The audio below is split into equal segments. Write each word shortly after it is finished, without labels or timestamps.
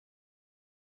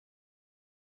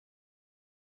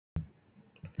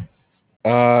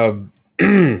Uh,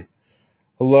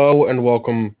 Hello and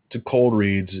welcome to Cold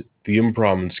Reads, the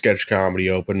improv and sketch comedy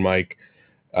open mic.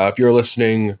 If you're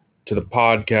listening to the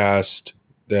podcast,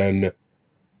 then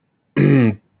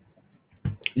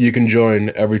you can join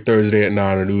every Thursday at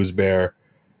 9 at Ooze Bear.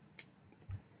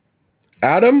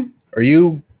 Adam,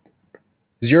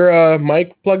 is your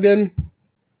mic plugged in?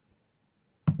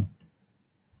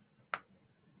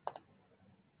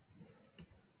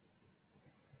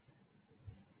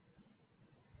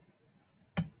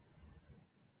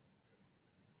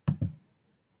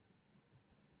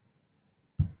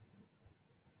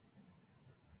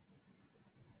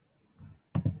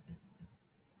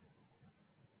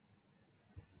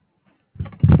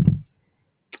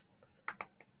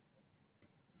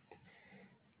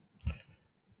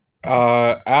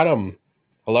 Adam,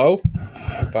 hello?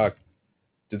 Fuck,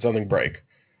 did something break?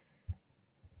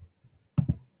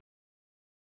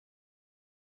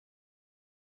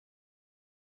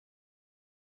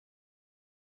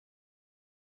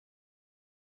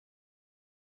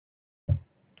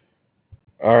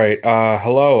 All right,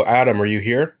 hello, Adam, are you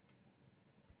here?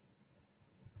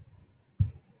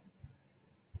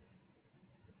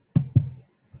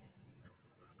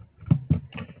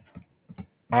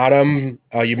 Adam,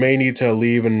 you may need to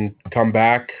leave and come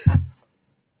back.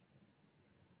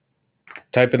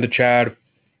 Type in the chat if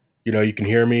you can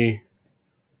hear me.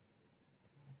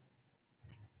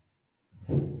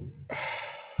 This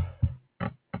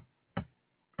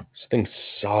thing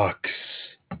sucks.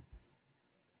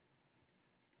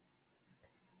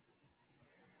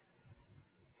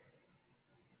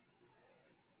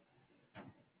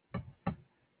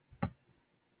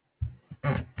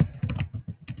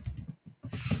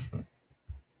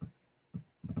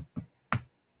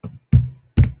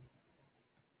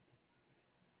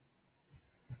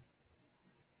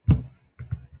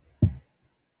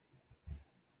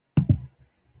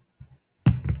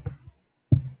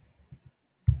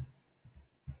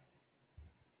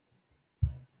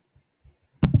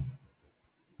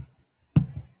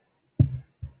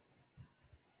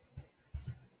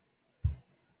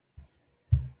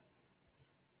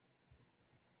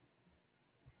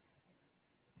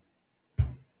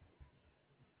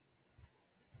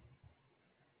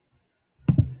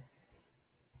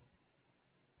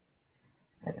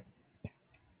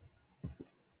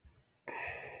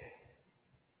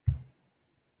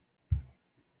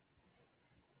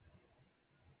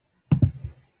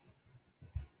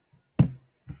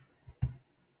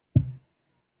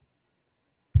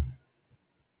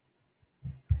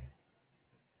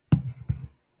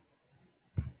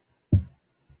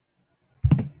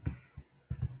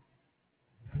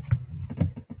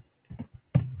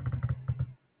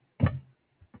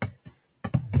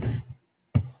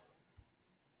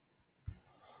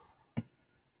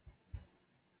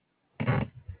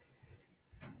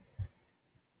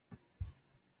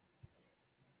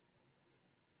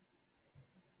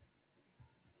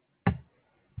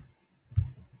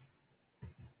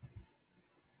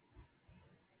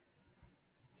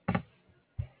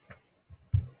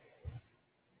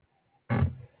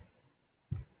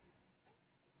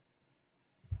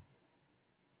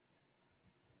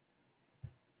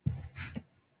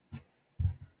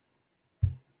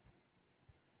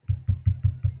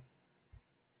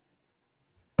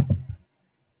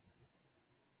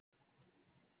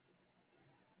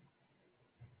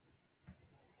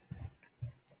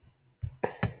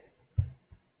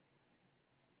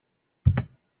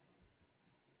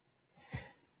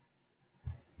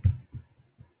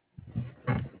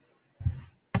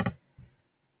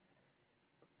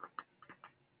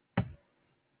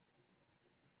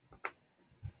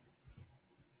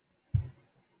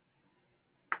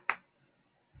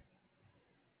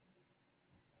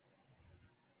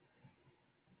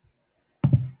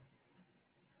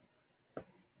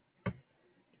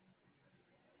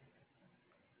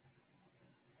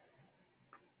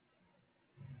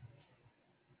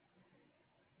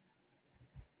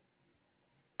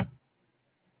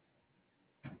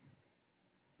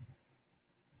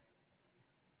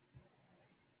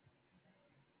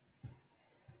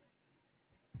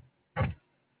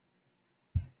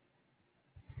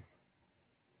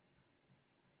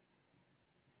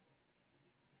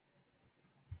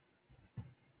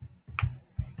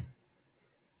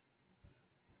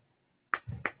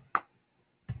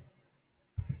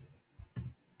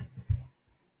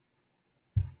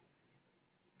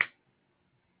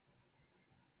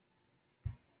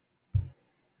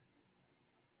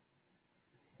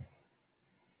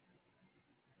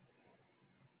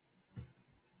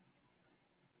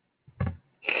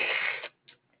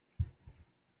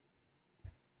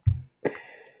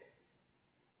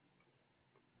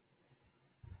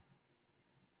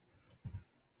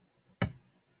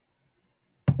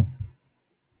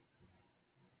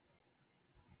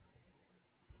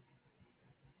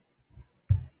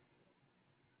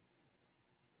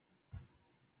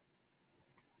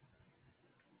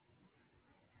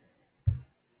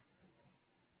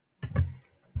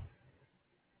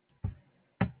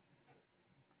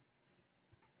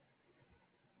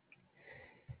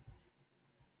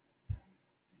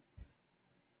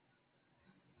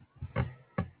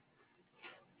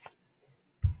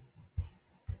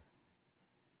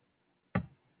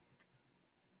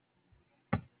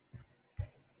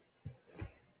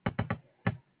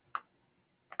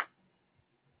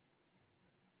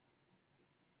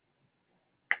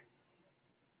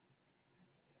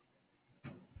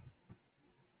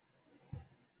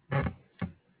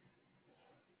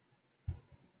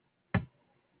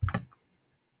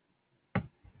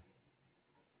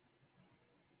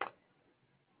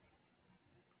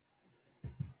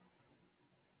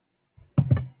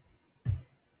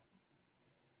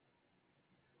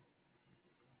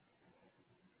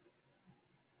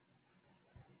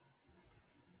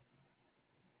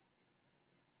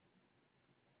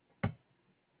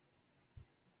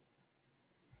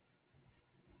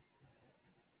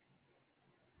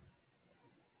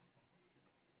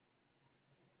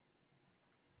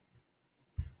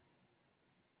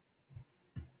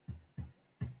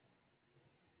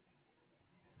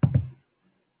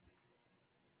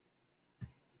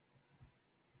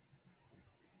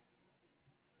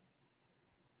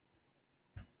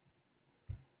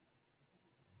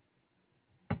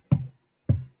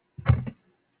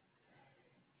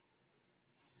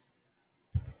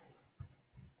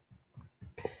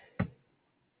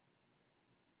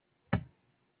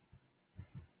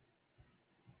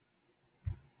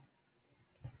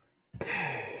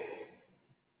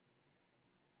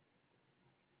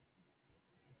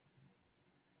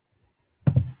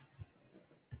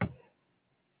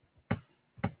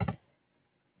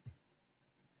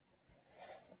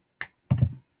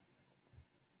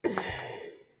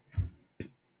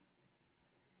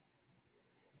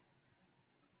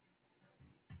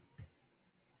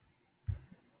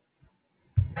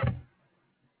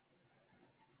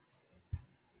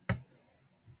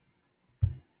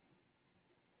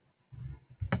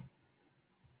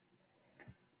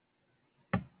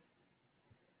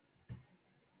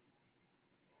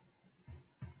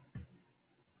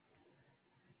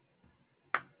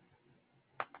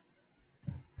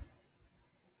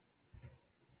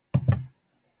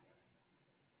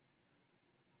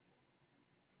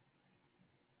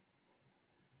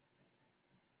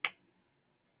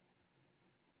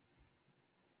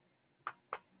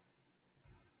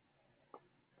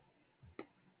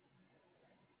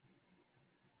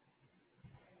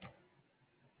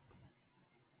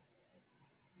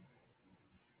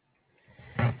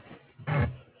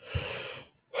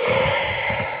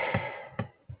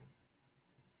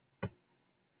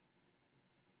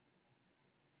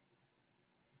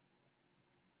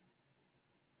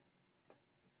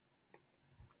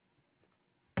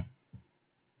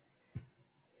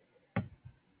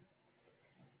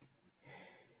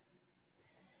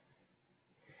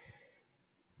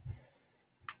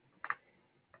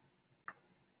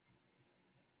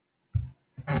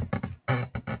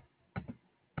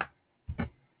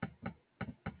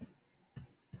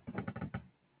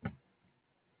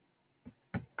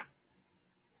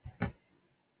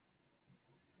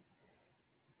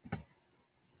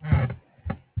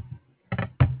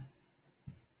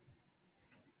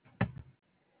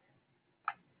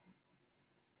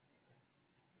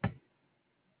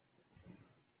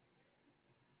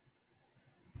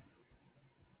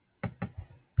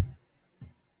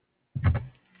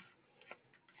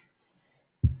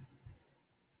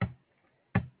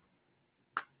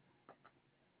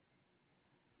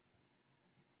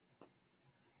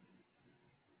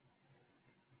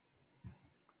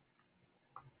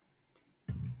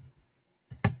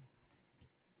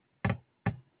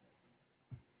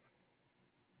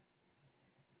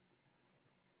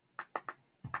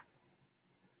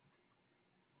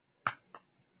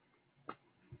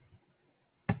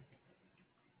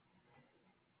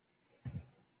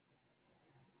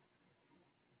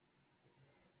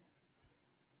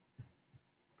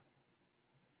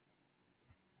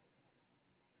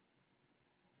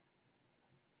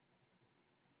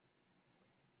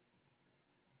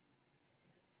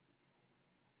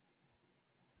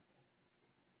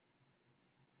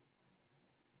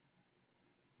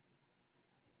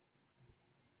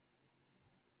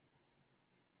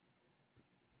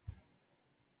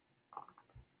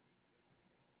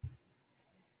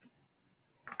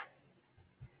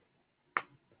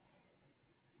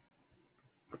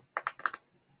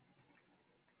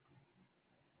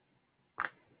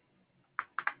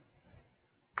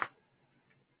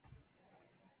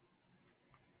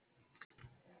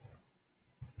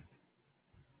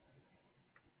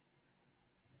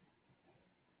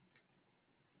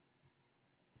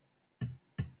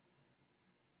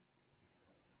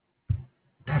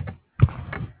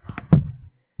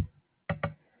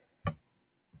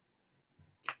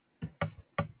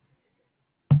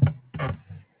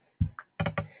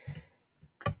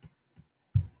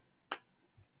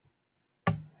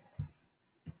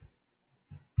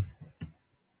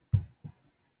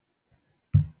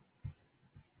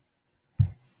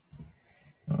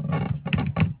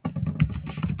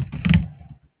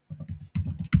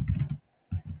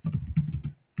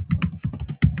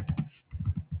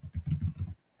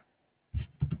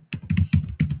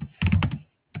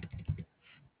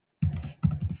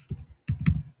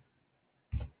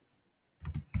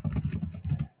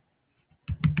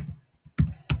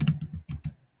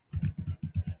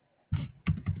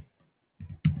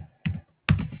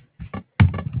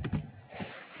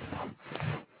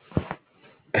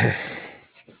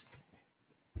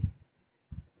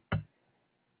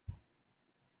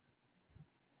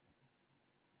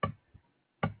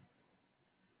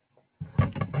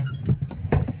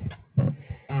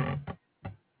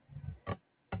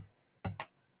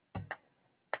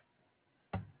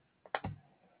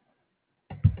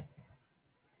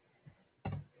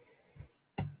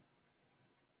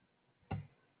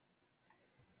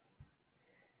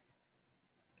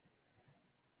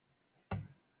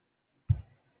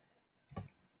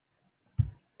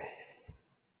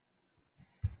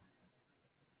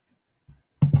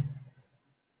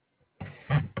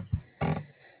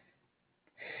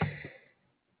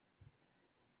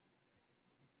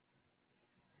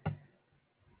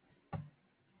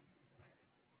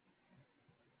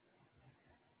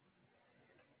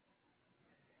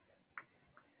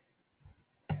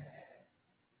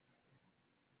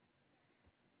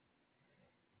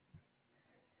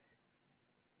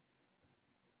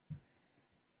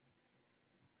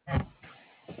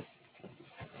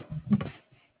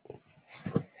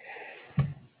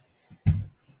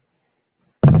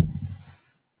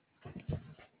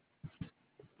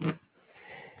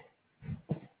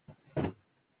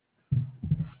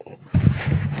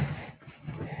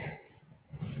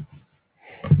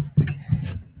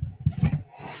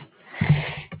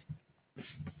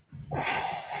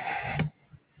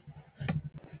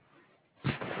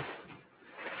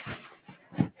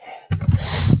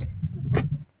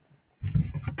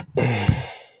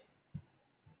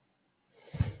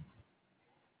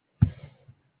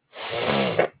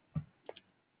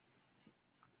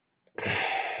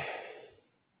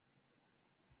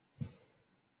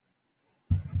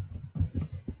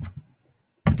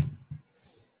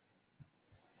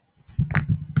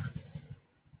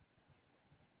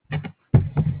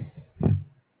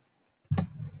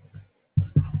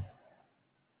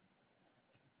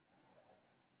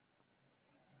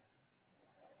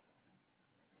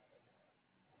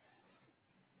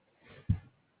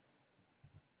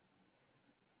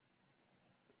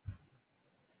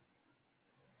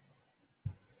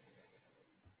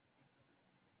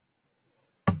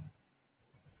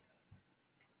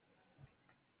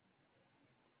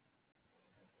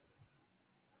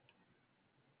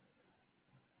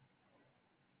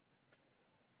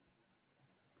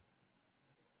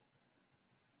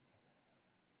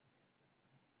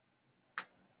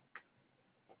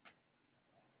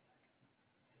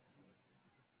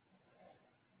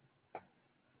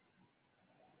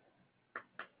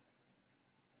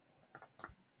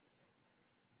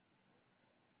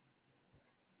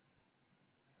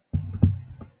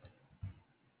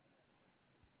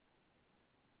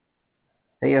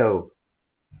 Hey yo,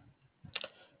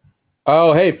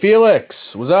 Oh, hey, Felix,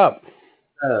 what's up?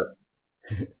 uh,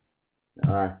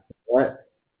 what?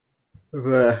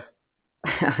 Uh,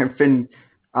 I've been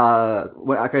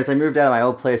because I moved out of my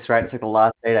old place, right? It's like the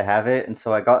last day to have it, and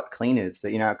so I got cleaners.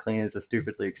 But you know how cleaners are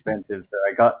stupidly expensive, so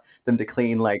I got them to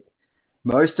clean like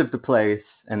most of the place,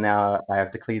 and now I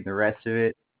have to clean the rest of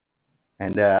it,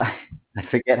 and I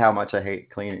forget how much I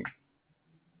hate cleaning.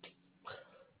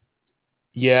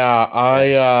 Yeah,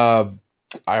 Yeah.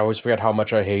 I always forget how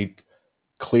much I hate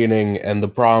cleaning, and the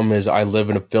problem is I live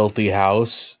in a filthy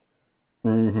house.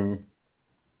 Mm-hmm.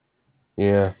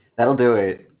 Yeah. That'll do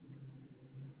it.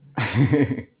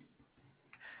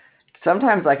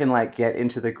 Sometimes I can like get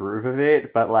into the groove of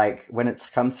it, but like when it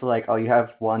comes to like, oh, you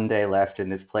have one day left in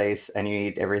this place and you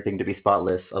need everything to be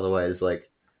spotless, otherwise like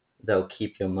they'll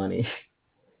keep your money.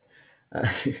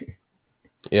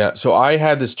 Yeah, so I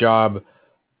had this job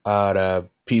at a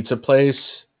pizza place,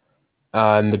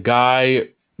 and the guy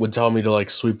would tell me to like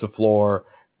sweep the floor,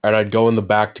 and I'd go in the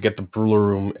back to get the brewer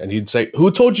room, and he'd say,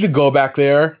 "Who told you to go back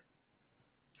there?"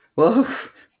 Well,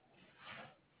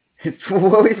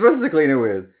 what are we supposed to clean it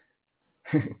with?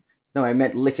 No, I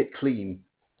meant lick it clean.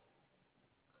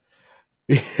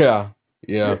 Yeah,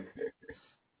 yeah.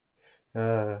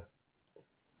 Uh,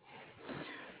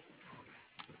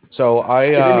 So I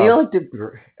is Emil like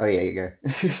the? Oh yeah, you go.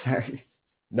 Sorry.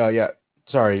 no, yeah.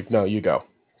 Sorry, no, you go.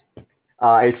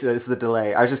 It's the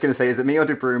delay. I was just gonna say, is it me or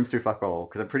do brooms do fuck all?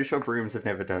 Because I'm pretty sure brooms have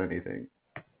never done anything.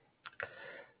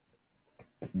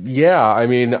 Yeah, I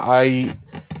mean, I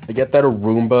get that a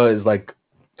Roomba is like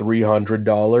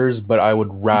 $300, but I would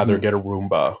rather Hmm. get a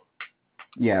Roomba.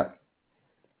 Yeah.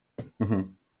 Hmm.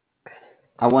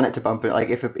 I want it to bump it, like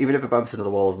even if it bumps into the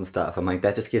walls and stuff. I'm like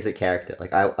that just gives it character.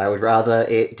 Like I would rather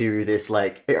it do this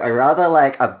like I rather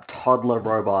like a toddler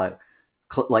robot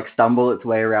like stumble its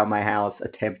way around my house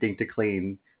attempting to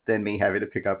clean than me having to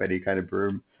pick up any kind of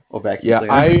broom or vacuum Yeah,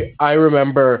 cleaner. I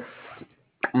remember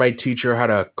my teacher had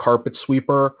a carpet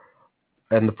sweeper,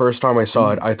 and the first time I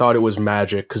saw it, Mm. I thought it was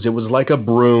magic because it was like a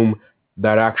broom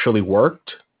that actually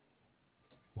worked.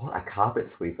 What a carpet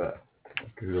sweeper!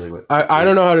 Googly what this I is.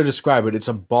 don't know how to describe it. It's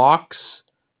a box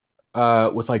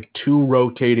with like two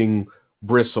rotating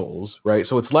bristles, right?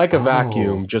 So it's like a Oh,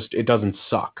 vacuum, just it doesn't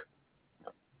suck.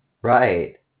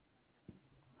 right.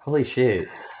 Holy shit!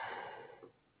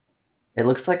 It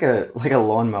looks like a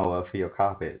lawnmower for your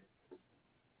carpet.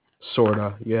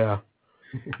 Sorta, yeah.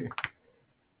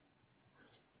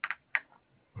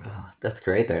 Oh, that's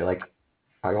great though. Like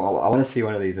I want to see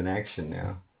one of these in action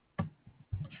now.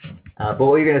 But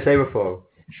what were you gonna say before?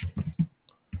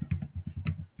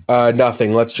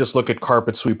 Nothing. Let's just look at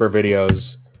carpet sweeper videos.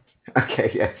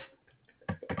 Okay, yes.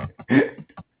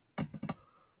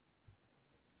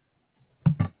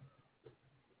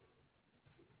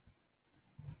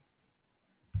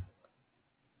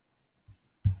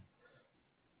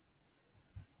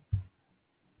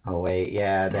 Oh wait,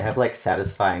 yeah, they have like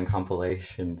satisfying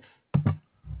compilations.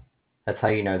 That's how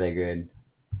you know they're good.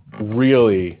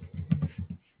 Really?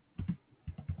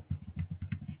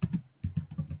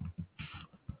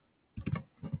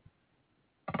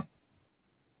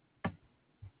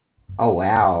 Oh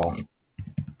wow.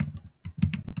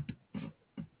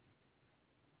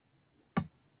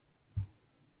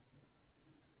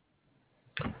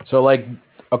 So like,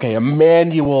 okay, a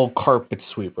manual carpet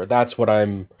sweeper. That's what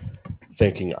I'm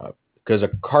thinking of. Because a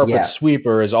carpet Yeah.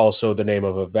 sweeper is also the name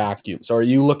of a vacuum. So are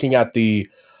you looking at the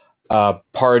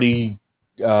party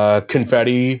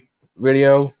confetti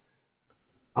video?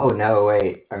 Oh no,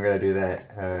 wait. I'm gonna do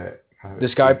that. Carpet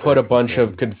This guy put sweeper a bunch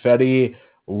of confetti. confetti,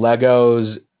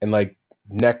 Legos, and like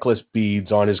necklace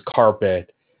beads on his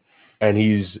carpet, and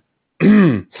he's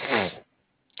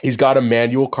got a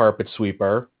manual carpet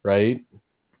sweeper, right?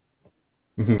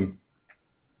 Mhm.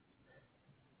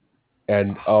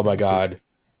 And oh my Let's see. god,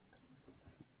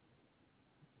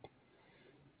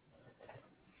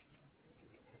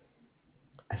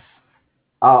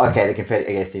 Oh, okay. The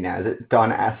confetti. I see now. Is it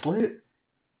Don Aslet?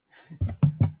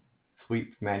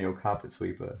 Sweep manual carpet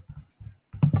sweeper.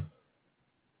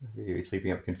 You're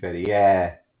sweeping up confetti.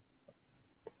 Yeah.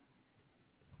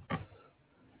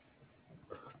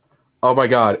 oh my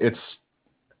god, it's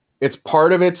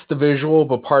part of it's the visual,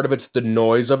 but part of it's the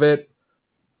noise of it.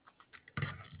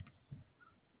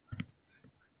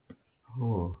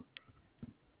 Oh.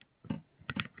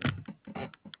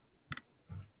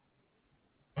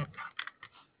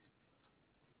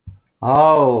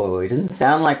 Oh, it doesn't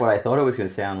sound like what I thought it was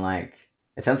gonna sound like.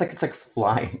 It sounds like it's like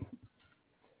flying.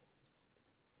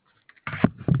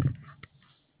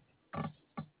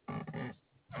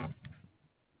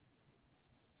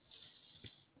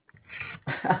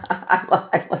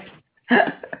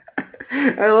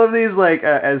 I love these like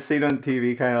as seen on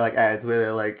TV kind of like ads where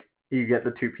they're like you get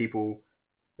the two people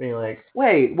being like,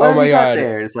 wait, what Oh have my you got god.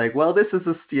 there? It's like, well, this is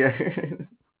a steer.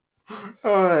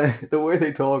 Oh, the way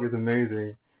they talk is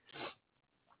amazing.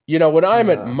 You know, when I'm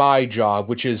at Uh, my job,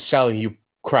 which is selling you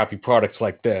crappy products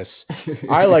like this,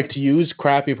 I like to use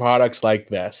crappy products like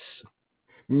this.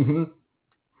 hmm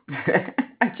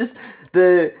I just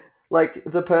the like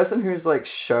the person whose like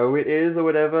show it is or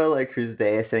whatever, like who's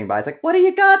there sitting by, it's like, what do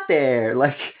you got there?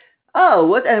 Like, oh,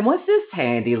 what's this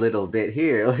handy little bit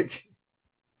here? Like,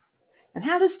 and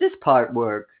how does this part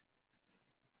work?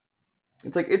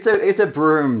 It's like it's a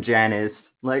broom, Janice.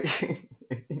 Like,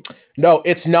 No,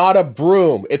 it's not a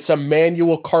broom. It's a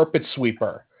manual carpet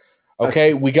sweeper.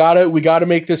 Okay, okay, we gotta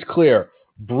make this clear.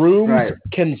 Brooms right.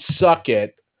 can suck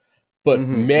it, but Mhm,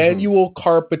 mhm, manual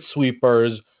carpet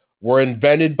sweepers were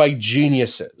invented by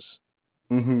geniuses.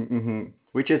 mhm.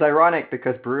 Which is ironic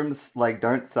because brooms like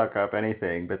don't suck up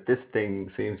anything, but this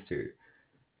thing seems to.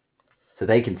 So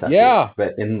they can suck it, Yeah.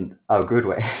 but in a good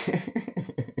way.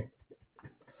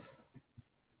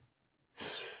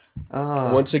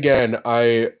 Oh, Once again,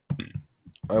 I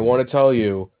want to tell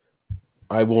you,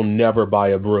 I will never buy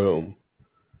a broom.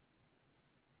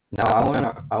 no,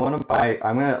 I wanna buy.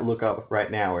 I'm gonna look up right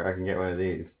now where I can get one of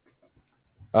these.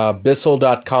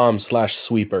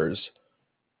 Bissell.com/sweepers.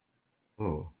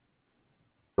 Ooh.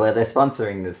 Well, they're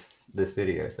sponsoring this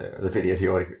video, so the video,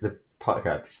 the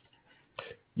podcast.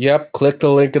 Yep, click the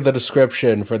link in the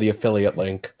description for the affiliate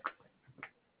link.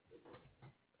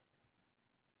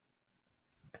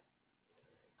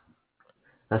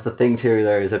 That's the thing too,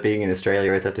 though, is that being in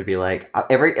Australia is that to be like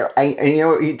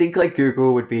you think like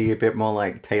Google would be a bit more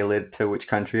like tailored to which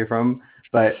country you're from,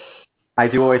 but I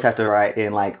do always have to write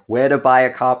in like where to buy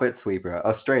a carpet sweeper,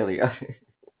 Australia.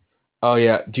 Oh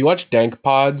yeah, do you watch Dank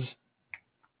Pods?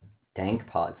 Dank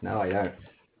pods. No, I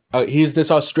don't. He's this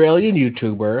Australian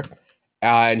YouTuber,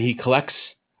 and he collects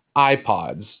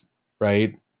iPods,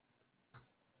 right?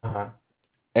 Uh-huh.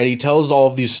 And he tells all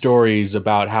of these stories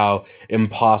about how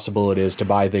impossible it is to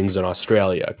buy things in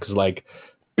Australia. Because, like,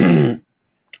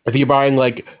 if you're buying,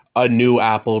 like, a new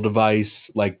Apple device,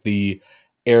 like the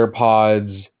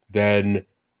AirPods, then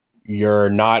you're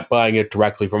not buying it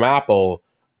directly from Apple.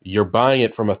 You're buying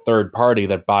it from a third party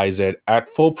that buys it at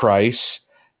full price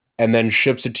and then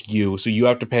ships it to you. So you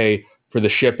have to pay for the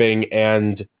shipping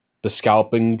and the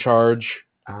scalping charge.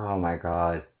 Oh my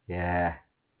god. Yeah.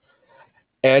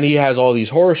 And he has all these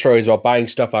horror stories about buying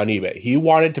stuff on eBay. He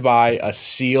wanted to buy a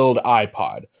sealed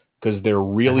iPod because they're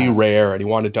really Uh-huh. rare, and he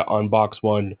wanted to unbox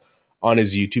one on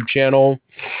his YouTube channel.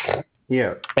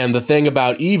 Yeah. And the thing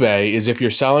about eBay is if you're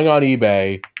selling on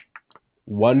eBay,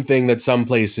 one thing that some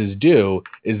places do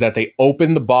is that they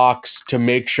open the box to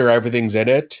make sure everything's in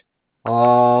it.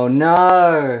 Oh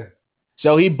no.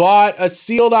 So he bought a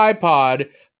sealed iPod,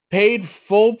 paid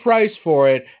full price for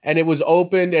it, and it was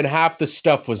opened and half the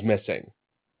stuff was missing.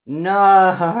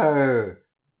 No.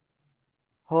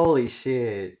 Holy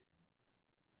shit.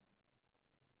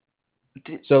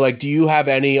 D- So, like, do you have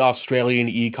any Australian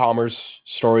e-commerce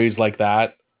stories like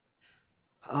that?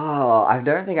 Oh, I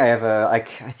don't think I ever like.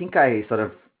 I think I sort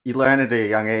of you learn at a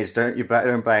young age, don't you? But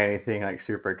don't buy anything like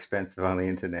super expensive on the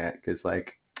internet because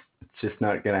like it's just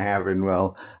not gonna happen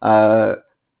well. Uh,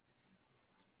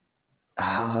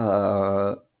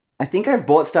 I think I've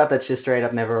bought stuff that's just straight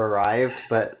up never arrived,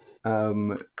 but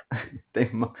they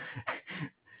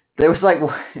there was like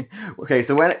okay,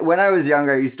 so when I was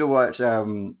younger, I used to watch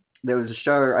there was a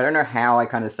show. I don't know how I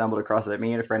kind of stumbled across it.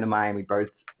 Me and a friend of mine, we both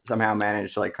somehow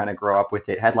managed to like kind of grow up with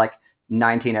it. It had like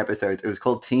 19 episodes. It was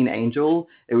called Teen Angel.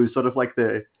 It was sort of like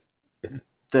the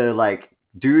like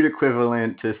dude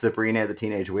equivalent to Sabrina the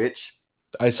Teenage Witch,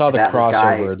 I saw the about this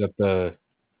guy. crossover that the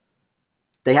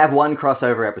They have one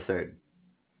crossover episode.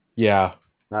 yeah.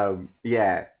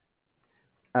 Yeah.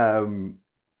 Um,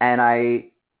 and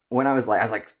when I was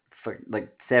like, like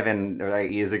 7 or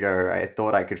 8 years ago, I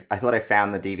thought I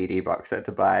found the DVD box set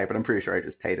to buy, but I'm pretty sure I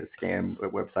just paid a scam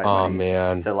website Oh money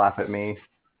man. to laugh at me.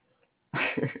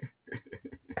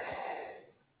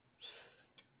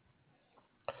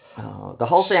 Oh, the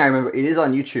whole thing I remember it is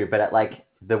on YouTube, but at like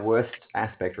the worst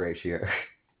aspect ratio,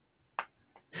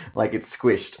 like it's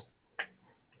squished.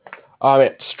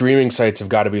 Streaming sites have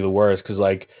got to be the worst because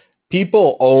like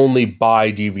people only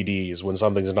buy DVDs when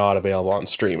something's not available on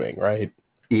streaming, right?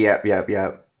 Yep.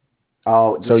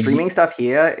 Oh, the So streaming stuff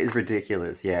here is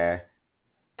ridiculous. Yeah,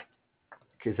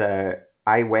 because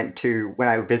I went to when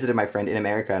I visited my friend in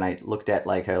America and I looked at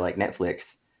like her like Netflix.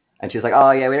 And she was like,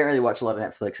 "Oh yeah, we don't really watch a lot of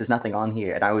Netflix. There's nothing on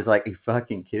here." And I was like, "Are you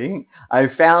fucking kidding?" I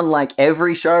found like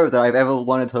every show that I've ever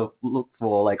wanted to look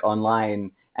for like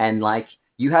online, and like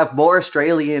you have more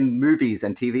Australian movies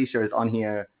and TV shows on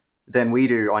here than we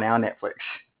do on our Netflix.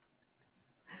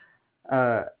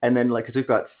 And then like, cause we've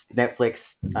got Netflix.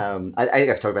 I think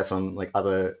I've talked about some like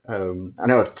other. I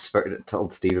know I've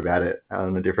told Steve about it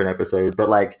on a different episode, but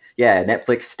like, yeah,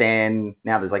 Netflix Stan.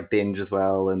 Now there's like Binge as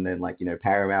well, and then like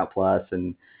Paramount Plus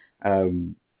and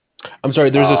um, I'm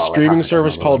sorry, there's a like half streaming a dozen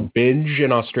service other ones. called Binge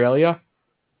in Australia.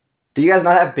 Do you guys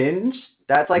not have Binge?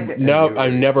 That's like a No,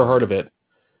 I've newer never heard one. of it.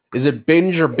 Is it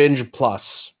Binge or Binge Plus?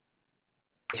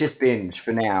 It's just Binge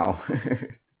for now.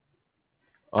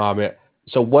 Yeah.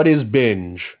 So what is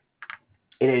Binge?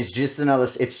 It is just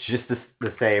another. It's just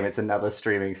the same. It's another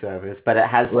streaming service, but it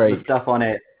has the Right. stuff on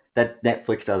it that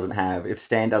Netflix doesn't have. If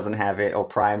Stan doesn't have it, or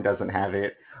Prime doesn't have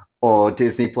it, or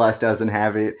Disney Plus doesn't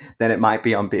have it, then it might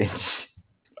be on Binge.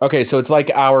 Okay, so it's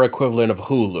like our equivalent of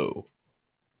Hulu.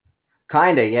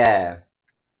 Kinda, yeah.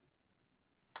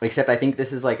 Except I think this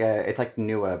is like it's like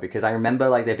newer because I remember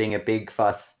like there being a big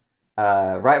fuss,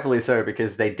 rightfully so,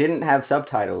 because they didn't have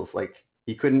subtitles. Like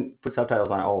you couldn't put subtitles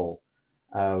on at all.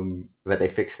 But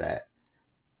they fixed that.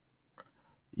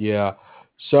 Yeah.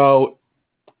 So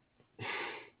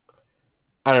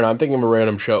I don't know. I'm thinking of a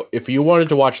random show. If you wanted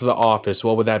to watch The Office,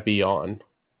 what would that be on?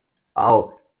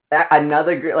 Oh,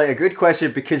 another like a good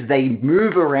question because they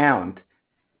move around.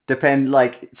 Depend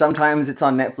like sometimes it's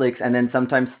on Netflix and then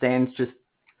sometimes Stan's just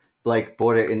like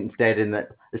bought it instead. In that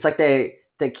it's like they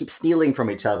keep stealing from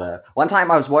each other. One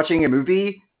time I was watching a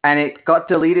movie and it got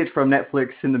deleted from Netflix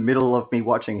in the middle of me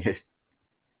watching it,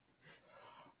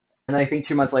 and I think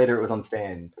 2 months later it was on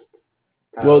Stan.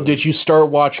 Well, did Um, you start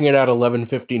watching it at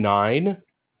 11:59?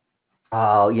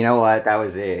 oh, you know what? That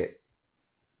was it.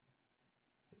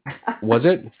 Was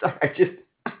it? Sorry, I just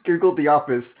googled The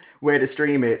Office where to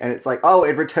stream it, and it's like, oh,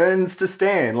 it returns to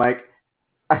Stan. Like,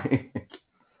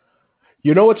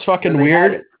 You know what's so fucking they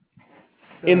had weird?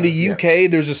 it. In the Yeah. UK,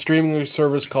 there's a streaming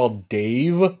service called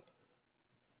Dave.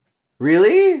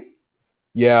 Really?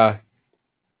 Yeah.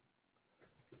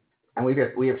 And we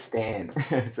have Stan.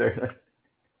 So,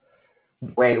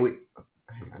 wait,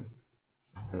 hang on.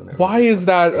 I don't know Why really is what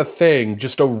that a it, thing?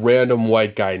 Just a random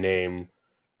white guy name.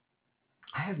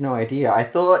 I have no idea. I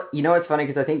thought, it's funny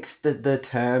because I think the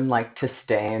term like to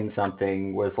stand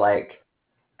something was like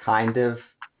kind of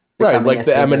Right, becoming like a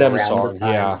the thing Eminem around the song.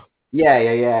 Yeah. time. Yeah,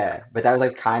 yeah, yeah. But that was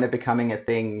like kind of becoming a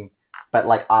thing, but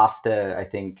like after I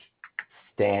think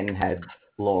Stan had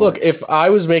Look, launched. if I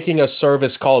was making a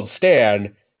service called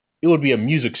Stan, it would be a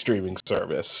music streaming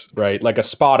service, right? Like a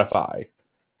Spotify.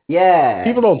 People Yeah.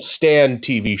 don't stand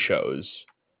TV shows.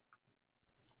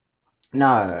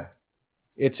 No.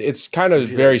 It's kind of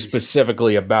Usually, very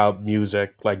specifically about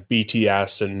music, like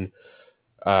BTS and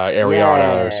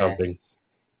Ariana or yeah. something.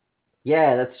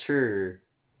 Yeah, that's true.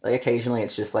 Like occasionally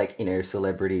it's just like,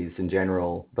 celebrities in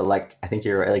general, but like I think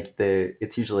you're right, like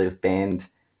it's usually a band,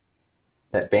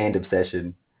 that band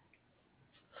obsession.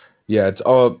 Yeah, it's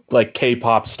all like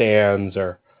K-pop stands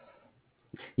or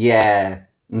Yeah.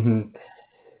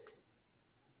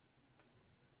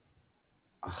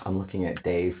 I'm looking at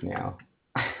Dave now.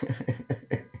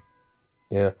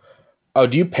 yeah. Oh,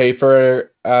 do you pay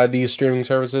for these streaming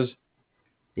services?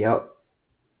 Yep.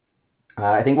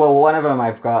 I think one of them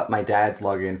I've got my dad's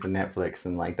login for Netflix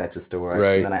and like that just works, and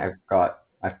Right. then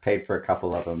I've paid for a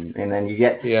couple of them, and then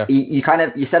Yeah. you kind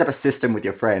of you set up a system with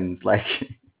your friends like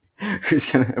who's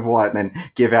gonna have what, and then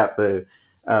give out the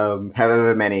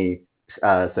however many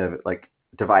like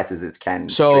devices it can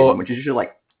stream on, So which is usually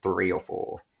like 3 or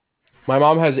 4. my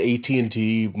mom has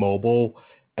AT&T Mobile,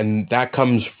 and that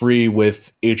comes free with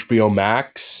HBO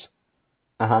Max.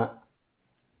 Uh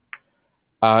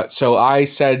huh. So I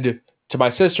said to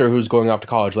my sister, who's going off to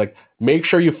college, like, make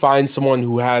sure you find someone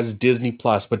who has Disney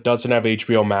Plus but doesn't have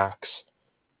HBO Max.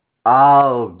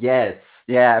 Oh yes,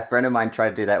 yeah. A friend of mine tried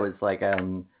to do that. Was like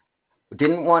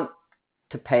didn't want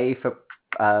to pay for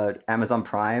Amazon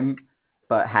Prime,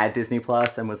 but had Disney Plus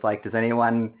and was like, "Does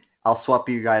anyone? I'll swap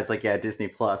you guys like Disney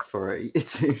Plus for it's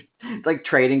like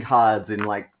trading cards in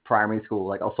like primary school.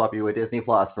 Like I'll swap you a Disney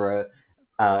Plus for a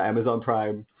Amazon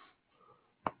Prime."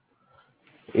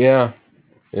 Yeah,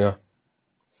 yeah,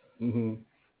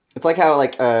 It's like how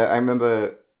like I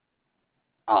remember.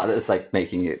 Oh, that's like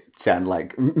making it sound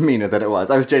like meaner than it was.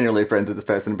 I was genuinely friends with this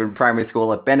person, but in primary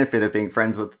school, a benefit of being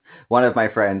friends with one of my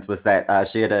friends was that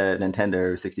she had a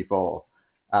Nintendo 64.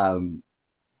 Um,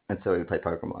 and so we played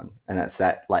Pokemon, and that's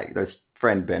that like those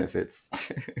friend benefits.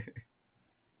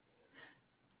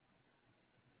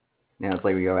 Now it's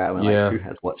like we go out and like yeah. who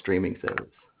has what streaming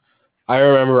service. I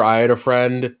remember I had a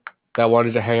friend that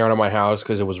wanted to hang out at my house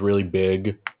because it was really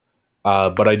big,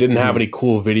 but I didn't have Mhm. any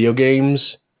cool video games.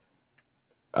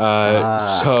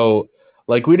 Ah. So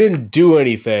like we didn't do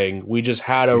anything. We just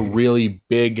had a really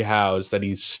big house that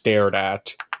he stared at.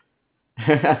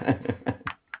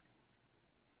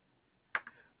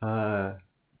 uh,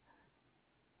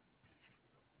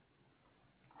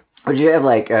 would you have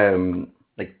like I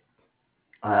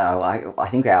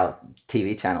think our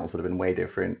TV channels would have been way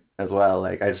different as well.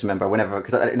 Like I just remember whenever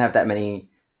because I didn't have that many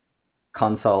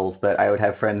consoles, but I would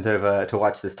have friends over to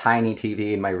watch this tiny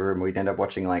TV in my room. We'd end up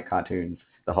watching like cartoons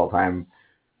the whole time.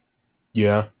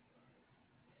 Yeah.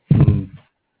 Mm.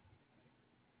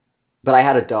 But I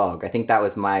had a dog. I think that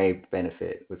was my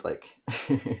benefit. Was like,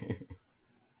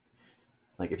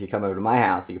 like if you come over to my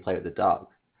house, you can play with the dog.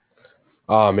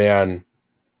 Oh man.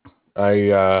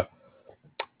 I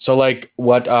so like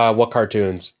what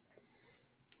cartoons?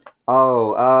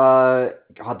 Oh,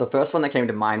 God, the first one that came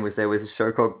to mind was there was a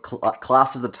show called Class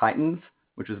of the Titans,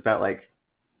 which was about like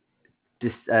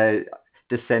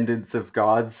descendants of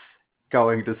gods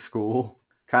going to school,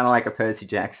 kind of like a Percy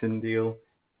Jackson deal.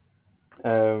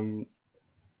 Um,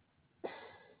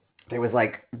 there was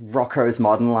like Rocco's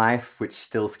Modern Life, which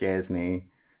still scares me.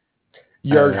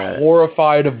 You're Uh,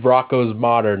 horrified of Rocco's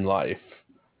Modern Life.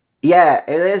 yeah,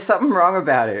 there's something wrong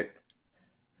about it.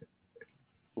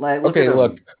 Like, look at Okay,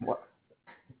 look. him. What?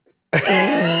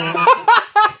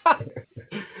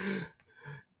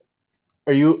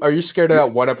 Are you scared of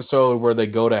that one episode where they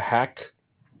go to heck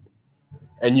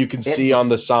and you can It. see on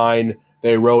the sign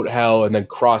they wrote hell and then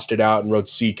crossed it out and wrote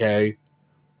CK?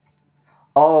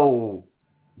 Oh,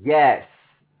 yes.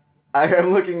 I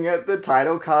am looking at the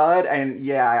title card, and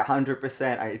yeah,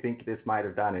 100%. I think this might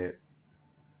have done it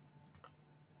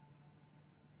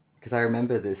because I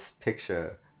remember this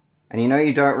picture, and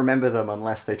you don't remember them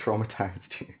unless they traumatized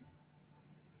you.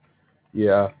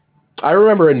 Yeah. I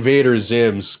remember Invader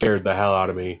Zim scared the hell out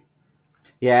of me.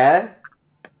 Yeah,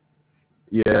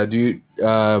 Yeah, do you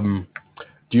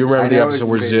remember I the know episode it's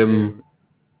where Invader Zim Zim.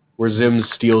 where Zim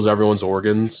steals everyone's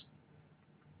organs?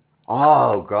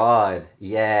 Oh God,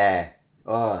 yeah.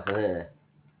 Oh, ugh.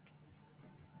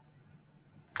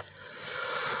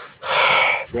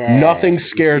 Yeah, Nothing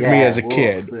scared me as yeah. a Woof,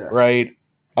 kid, ugh. right?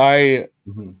 I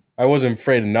Mhm. I wasn't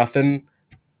afraid of nothing,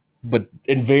 but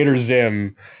Invader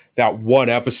Zim, that one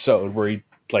episode where he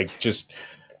like just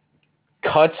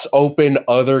cuts open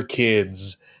other kids,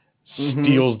 Mhm.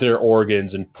 steals their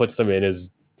organs, and puts them in his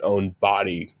own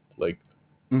body. Like,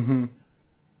 Mhm.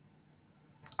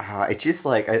 It's just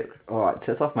like it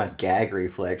sets off my gag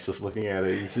reflex just looking at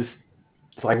it.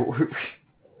 It's like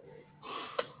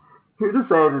who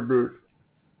decided this?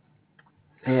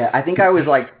 Yeah, I think I was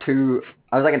like two.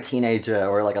 I was like a teenager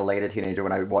or like a later teenager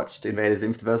when I watched Invader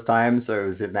Zim for the first time. So it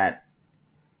was in that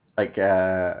like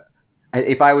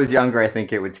if I was younger, I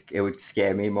think it would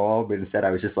scare me more. But instead,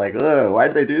 I was just like, oh, why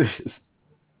did they do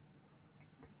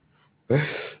this?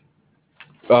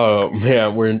 oh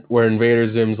man, where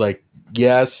Invader Zim's like,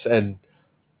 yes, and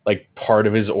like part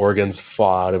of his organs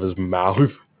fall out of his mouth.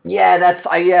 Yeah, that's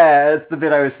the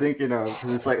bit I was thinking of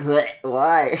because it's like,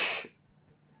 why?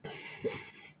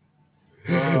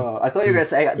 Oh, I thought you were gonna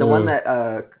say the one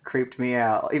Uh, that creeped me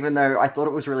out, even though I thought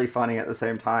it was really funny at the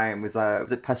same time. Was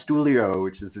it Pastulio,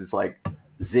 which is his like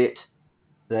zit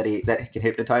that can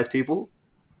hypnotize people,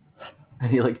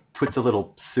 and he like puts a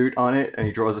little suit on it and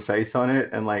he draws a face on it,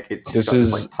 and like it's just this got this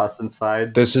is like pus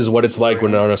inside this is what it's all like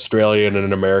when around. an Australian and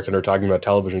an American are talking about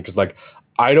television. Because like,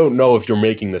 I don't know if you're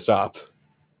making this up.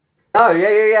 Oh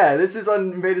yeah. This is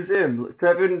on Invader Zim.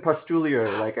 Kevin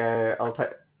Pastulio. Like I'll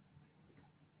type.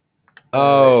 Wait.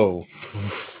 Oh,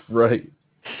 right.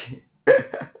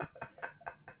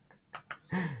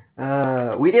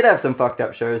 We did have some fucked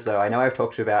up shows though. I know I've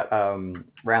talked about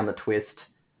Round the Twist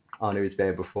on Who's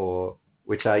There before,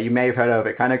 which you may have heard of.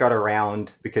 It kind of got around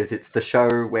because it's the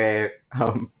show where it's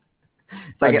A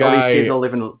like all these kids guy, all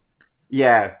live in.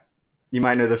 Yeah, you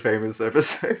might know the famous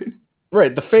episode.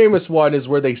 right? The famous one is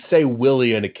where they say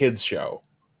Willie in a kids show.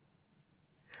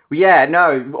 Yeah,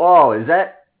 no. Oh, is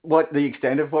that what the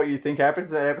extent of what you think happens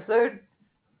in that episode?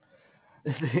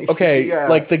 Okay, Yeah.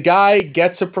 like the guy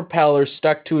gets a propeller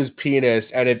stuck to his penis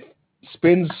and it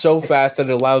spins so fast that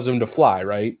it allows him to fly,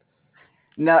 right?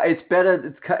 No, it's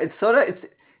better. It's sort of it's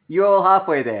you're all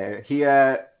halfway there. He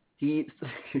he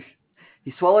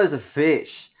swallows a fish,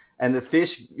 and the fish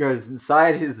goes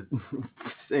inside his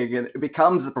thing, and it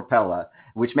becomes a propeller,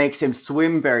 which makes him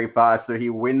swim very fast. So he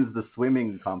wins the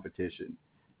swimming competition.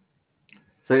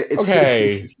 So it's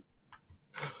Okay,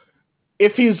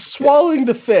 if he's swallowing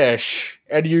the fish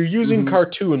and you're using hmm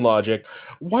cartoon logic,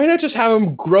 why not just have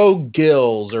him grow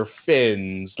gills or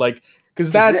fins? Like,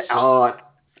 because Oh,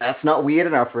 that's not weird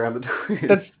enough for Ratatouille.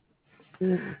 that's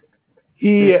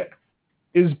he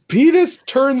his penis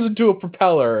turns into a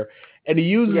propeller, and he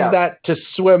uses Yeah, that to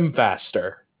swim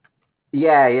faster,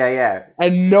 yeah.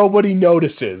 and nobody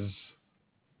notices.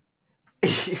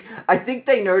 I think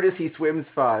they notice he swims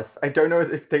fast. I don't know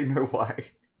if they know why,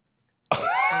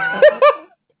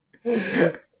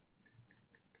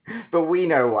 but we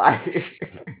know why.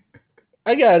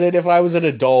 I get it. If I was an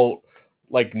adult,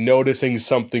 like noticing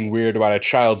something weird about a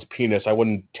child's penis, I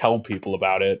wouldn't tell people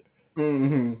about it.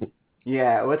 hmm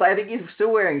Yeah, well, I think he's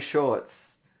still wearing shorts.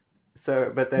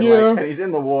 So, but then like, Yeah. and he's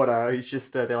in the water. He's just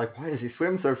they're like, why does he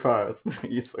swim so fast?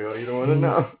 He's like, oh, you don't want to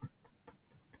know.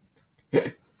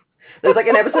 There's like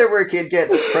an episode where a kid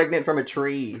gets pregnant from a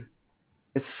tree.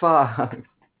 It's fun.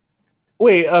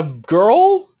 Wait, a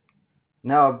girl?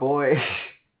 No, boy.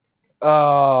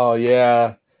 Oh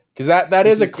yeah, because that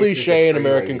He is a just kisses a cliche in tree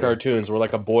American lady. cartoons where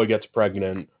like a boy gets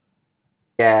pregnant.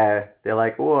 Yeah, they're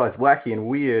like, oh, it's wacky and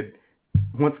weird.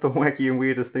 What's the wacky and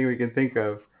weirdest thing we can think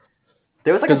of?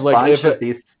 There was like a Because like bunch of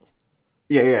these.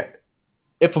 Yeah.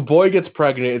 if a boy gets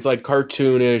pregnant, it's like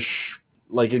cartoonish,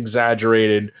 like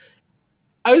exaggerated.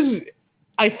 I was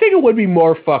I think it would be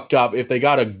more fucked up if they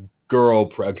got a girl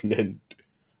pregnant.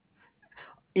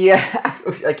 Yeah,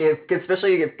 like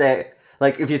especially if they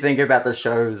like if you think about the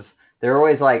shows, they're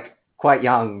always like quite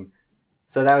young.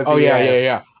 So that would Oh be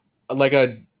yeah. Like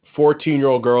a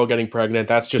 14-year-old girl getting pregnant,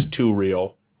 that's just too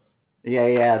real.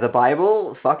 yeah. The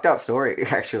Bible, fucked up story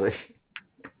actually.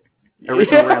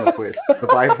 Original Yeah. round of twist. The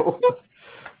Bible.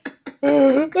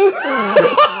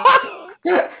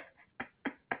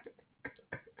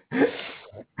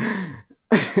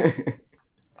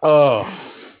 Oh.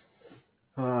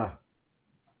 oh,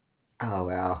 oh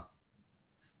wow.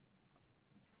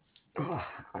 Oh,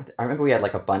 I remember we had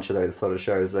like a bunch of those sort of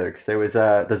shows though, because there was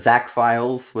the Zach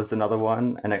Files was another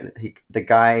one, and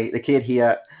the kid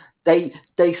here, they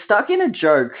stuck in a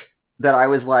joke that I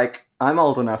was like, I'm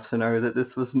old enough to know that this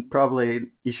was probably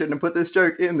you shouldn't have put this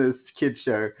joke in this kid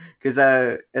show, because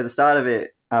at the start of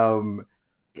it,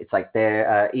 it's like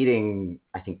they're eating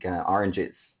I think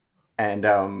oranges, and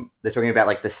they're talking about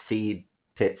like the seed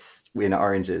pits in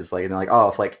oranges, like and they're like oh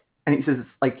it's like and he says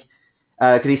like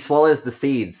because he swallows the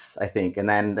seeds, I think, and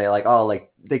then they're like, oh,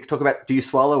 like they talk about do you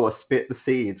swallow or spit the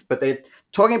seeds, but they're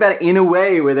talking about it in a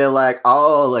way where they're like,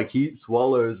 oh, like he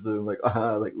swallows them, like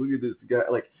look at this guy,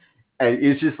 like, and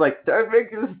it's just like don't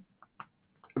make this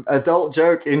adult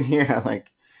joke in here, like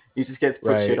he just gets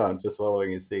put shit Right. on for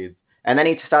swallowing his seeds, and then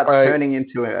he starts Right. turning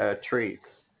into a tree.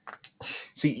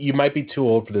 See, you might be too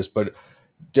old for this, but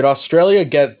did Australia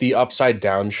get the Upside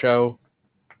Down show?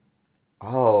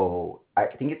 Oh, I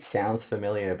think it sounds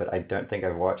familiar, but I don't think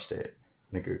I've watched it.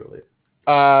 I'm gonna Google it.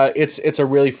 It's a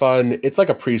really fun. It's like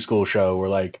a preschool show where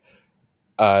like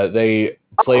they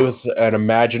play Oh, with an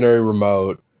imaginary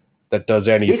remote that does these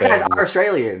guys anything. are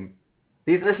Australian.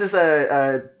 This is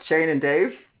Shane and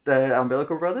Dave, the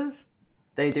Umbilical Brothers.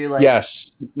 They do like Yes.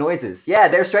 noises. Yeah,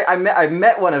 they're straight. I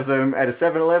met one of them at a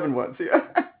 7-Eleven once. Yeah.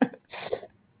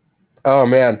 Oh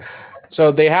man.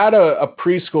 So they had a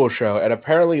preschool show, and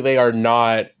apparently they are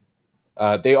not.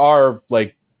 They are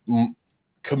like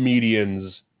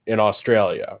comedians in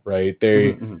Australia, right?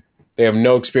 They have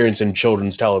no experience in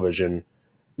children's television,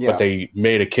 but Yeah. they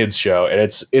made a kids show,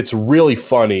 and it's really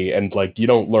funny, and like you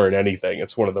don't learn anything.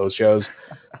 It's one of those shows.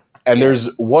 And Yeah.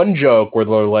 there's one joke where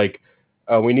they're like,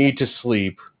 "We need to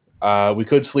sleep. We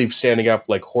could sleep standing up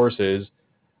like horses.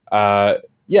 Uh,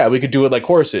 yeah, we could do it like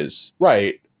horses,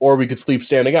 right? Or we could sleep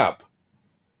standing up."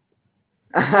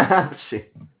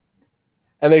 Shit.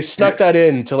 And they snuck that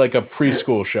into like a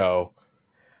preschool show.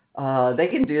 They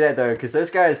can do that though, because those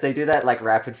guys they do that like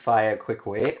rapid fire, quick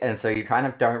wit, and so you kind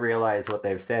of don't realize what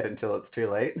they've said until it's too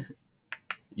late.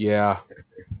 Yeah.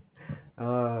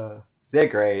 Uh, they're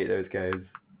great, those guys.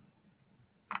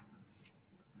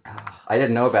 I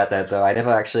didn't know about that though. I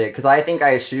never actually, because I think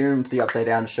I assumed the Upside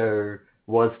Down show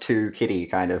was too kiddie,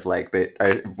 kind of like, but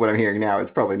what I'm hearing now is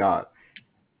probably not.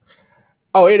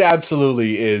 Oh, it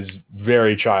absolutely is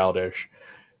very childish.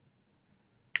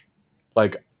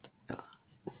 Like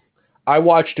I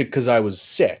watched it because I was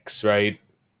 6, right?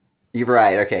 You're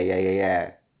right. Okay.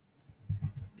 Yeah.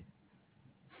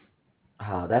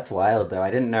 Oh, that's wild though.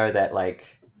 I didn't know that like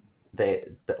that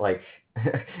like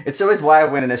it's always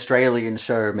wild when an Australian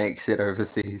show makes it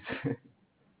overseas.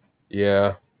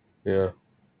 Yeah. Yeah.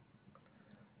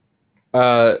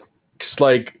 Uh, 'Cause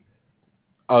like,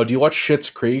 oh, do you watch Schitt's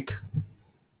Creek?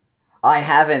 I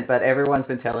haven't, but everyone's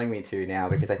been telling me to now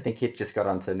because I think it just got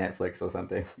onto Netflix or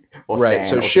something, or Right. Stan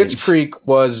So or Schitt's Binge. Creek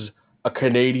was a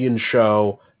Canadian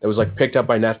show that was like picked up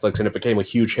by Netflix and it became a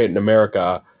huge hit in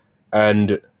America.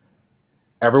 And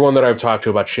everyone that I've talked to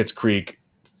about Schitt's Creek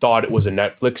thought it was a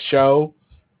Netflix show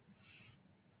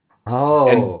and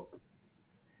Oh,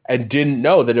 didn't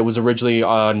know that it was originally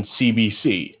on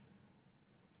CBC.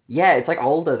 yeah, it's like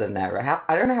older than that, right?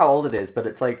 I don't know how old it is, but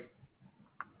it's like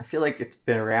I feel like it's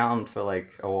been around for like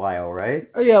a while, right?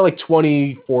 Oh, yeah, like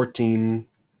 2014.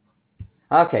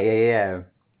 Okay, yeah, yeah.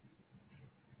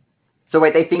 So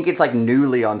wait, they think it's like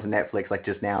newly onto Netflix, like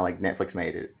just now, like Netflix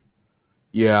made it.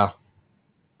 Yeah,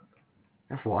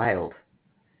 That's wild.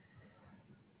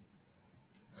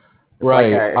 It's like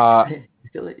right. I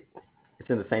feel like it's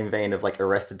in the same vein of like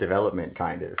Arrested Development,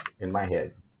 kind of in my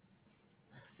head.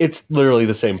 It's literally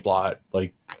the same plot.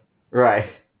 Like, Right.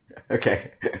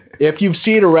 Okay. if you've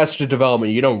seen Arrested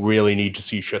Development, you don't really need to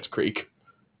see Schitt's Creek.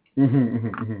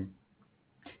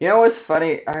 You know what's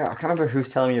funny? I can't remember who's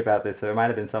telling me about this. So it might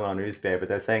have been someone on Newsbear, but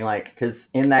they're saying like, because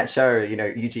in that show,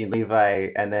 Eugene Levi,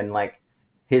 and then like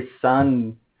his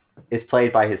son is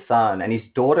played by his son, and his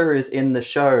daughter is in the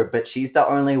show, but she's the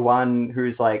only one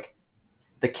who's like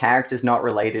the character's not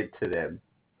related to them.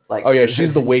 Like, Oh yeah,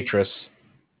 she's the waitress.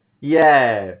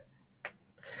 yeah.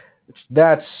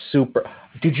 That's super.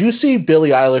 Did you see Billie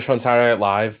Eilish on Saturday Night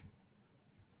Live?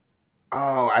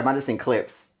 Oh, I might have seen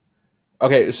clips.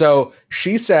 Okay, so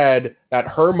she said that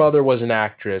her mother was an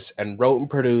actress and wrote and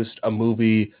produced a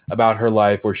movie about her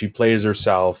life where she plays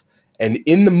herself. And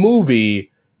in the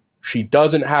movie, she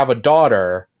doesn't have a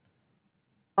daughter,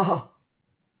 Oh,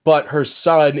 but her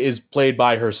son is played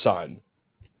by her son.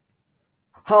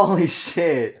 holy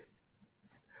shit.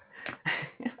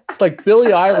 It's like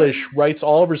Billie Eilish writes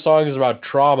all of her songs about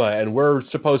trauma, and we're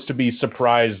supposed to be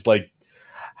surprised. Like,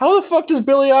 how the fuck does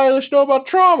Billie Eilish know about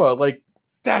trauma? Like,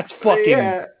 that's fucking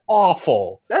Yeah,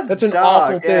 awful. that's That's an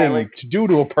dark. awful Yeah, thing like to do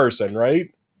to a person, right?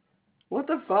 what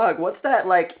the fuck? What's that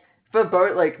like for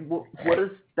both? Like, what is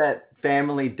that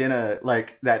family dinner like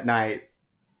that night?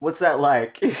 What's that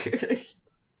like?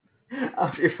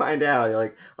 After you find out, you're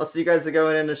like, oh, so you guys are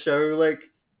going in a show like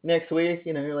next week,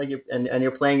 like and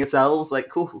you're playing yourselves, like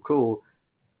cool, cool, cool.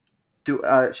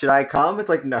 Should I come? It's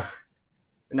like no,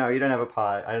 no, you don't have a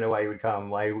part. I don't know why you would come.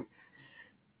 Why?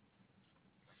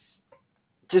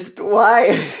 Just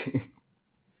why?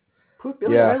 Put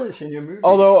Billie Yeah. Eilish in your movie.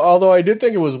 Although I did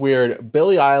think it was weird,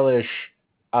 Billie Eilish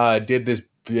did this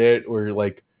bit where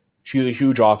like she's a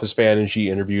huge Office fan and she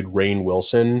interviewed Rainn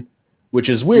Wilson, which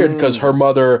is weird because Mm. her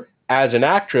mother, as an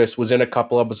actress, was in a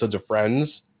couple episodes of Friends.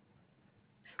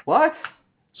 What?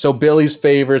 So Billie's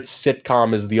favorite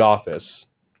sitcom is The Office.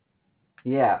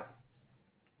 Yeah,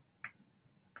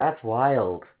 that's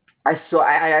wild. I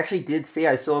actually did see.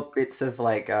 I saw bits of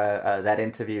like that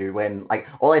interview when like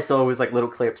all I saw was like little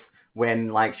clips when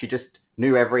like she just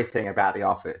knew everything about The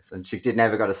Office and she did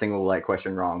never got a single like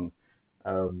question wrong,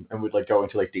 and would like go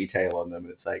into like detail on them.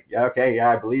 And it's like, yeah, okay, yeah,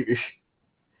 I believe you.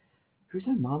 Who's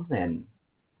her mom then?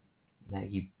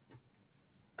 Maggie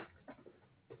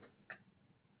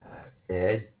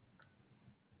Ed,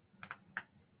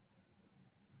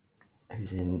 who's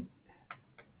in?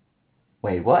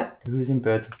 Wait, what? Who's in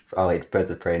Birds? Oh, wait, Birds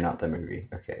of Prey, not the movie.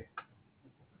 Okay.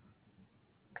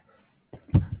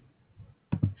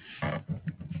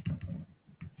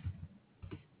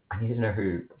 I need to know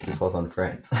who this was on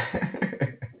Friends.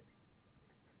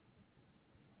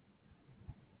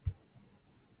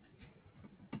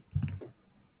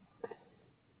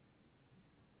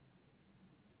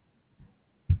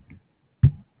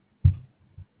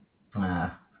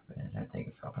 I don't think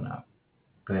it's popping up.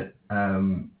 But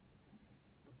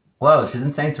whoa, she's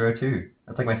in Saints Row too.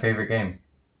 That's like my favorite game.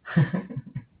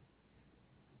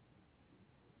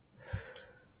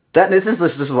 This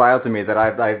is just wild to me that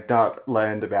I've not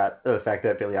learned about the fact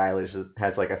that Billie Eilish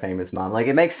has like a famous mom. Like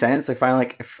it makes sense. I find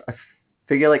like I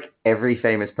figure like every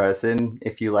famous person,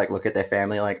 if you like look at their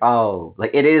family, like oh,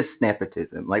 like it is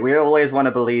nepotism. Like we always want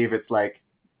to believe it's like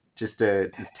just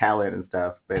talent and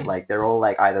stuff, but like they're all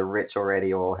like either rich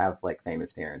already or have like famous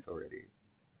parents already.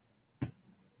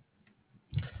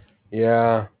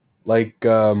 Yeah. Like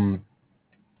who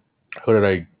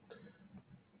did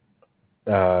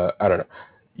I don't know.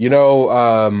 You know,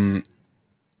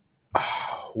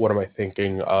 what am I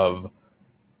thinking of?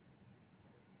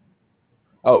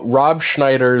 Oh, Rob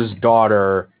Schneider's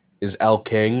daughter is Elle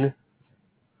King.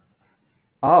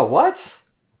 Oh, what?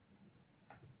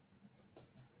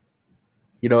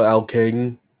 You know Elle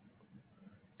King?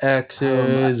 Um,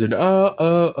 X's and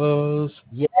O's.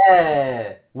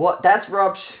 yeah. What? That's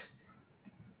Rob.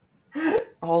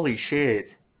 Holy shit.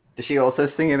 Does she also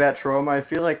sing about trauma? I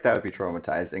feel like that would be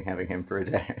traumatizing having him for a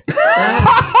day.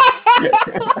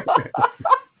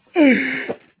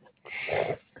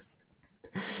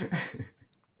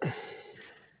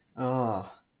 Oh,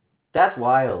 that's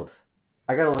wild.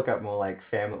 I gotta look up more like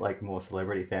more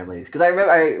celebrity families because I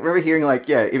remember hearing like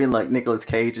yeah, even like Nicolas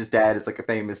Cage's dad is like a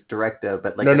famous director,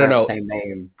 but like No, they no, don't have the no. same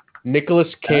name. Nicolas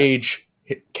Cage.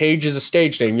 Cage is a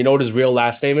stage name. You know what his real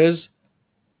last name is?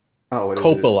 Oh, what is it?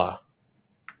 Coppola.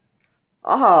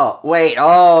 Oh, wait.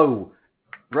 Oh,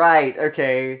 right.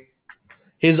 Okay.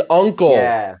 His uncle.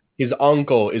 Yeah. His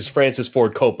uncle is Francis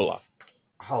Ford Coppola.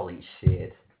 Holy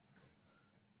shit.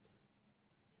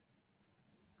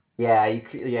 Yeah,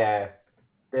 yeah.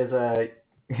 There's a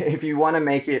if you want to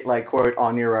make it like quote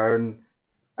on your own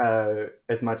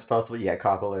as much as possible, yeah,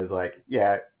 Coppola is like,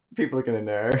 yeah, people are gonna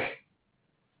know.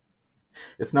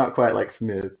 It's not quite like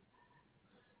Smith.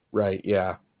 Right.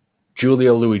 Yeah.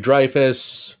 Julia Louis Dreyfus.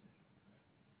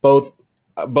 Both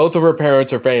of her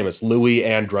parents are famous, Louis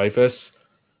and Dreyfus.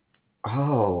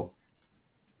 Oh,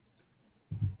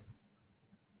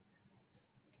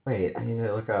 wait, I need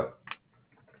to look up.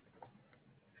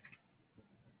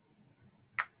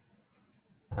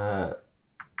 Uh,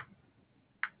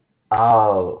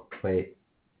 oh, wait,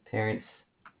 parents.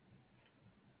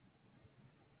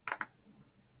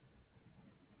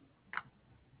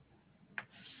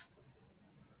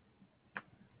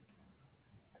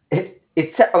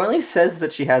 It only says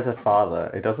that she has a father.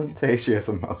 It doesn't say she has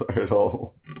a mother at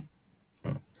all.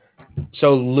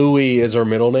 So Louis is her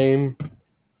middle name.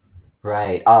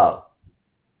 Right. Oh,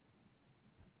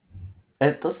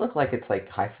 it does look like it's like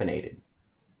hyphenated.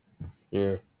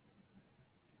 Yeah.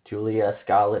 Julia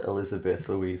Scarlett Elizabeth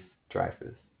Louise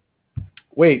Dreyfus.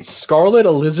 Wait, Scarlett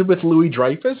Elizabeth Louis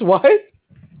Dreyfus? What?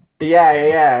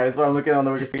 Yeah. That's what I'm looking on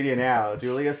the Wikipedia now.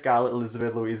 Julia Scarlett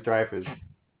Elizabeth Louise Dreyfus.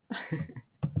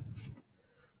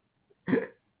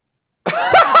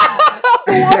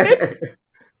 What?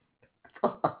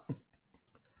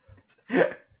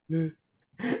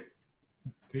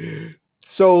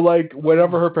 So, like,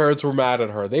 whenever her parents were mad at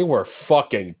her, they were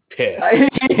fucking pissed.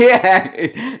 Yeah,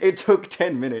 it took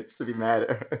 10 minutes to be mad at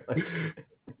her. Like,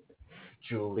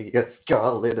 Julia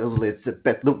Scarlett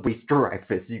Elizabeth Louise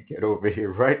Dreyfus, you get over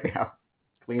here right now.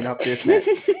 Clean up this mess.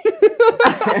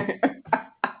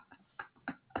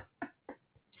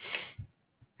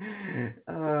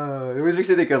 It was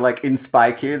actually good. Like in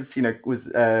Spy Kids, was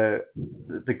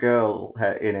the girl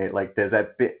in it. Like, there's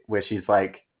that bit where she's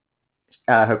like,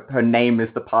 her name is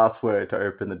the password to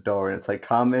open the door, and it's like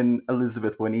Carmen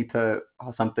Elizabeth Juanita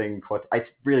or something. It's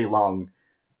really long.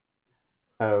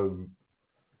 Um,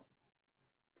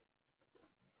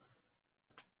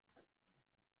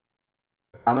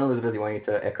 Carmen Elizabeth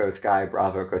Juanita Echo Sky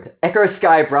Bravo Echo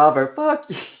Sky Bravo. Fuck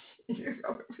you.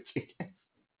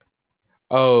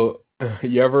 Oh,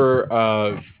 you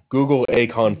ever Google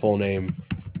Akon full name?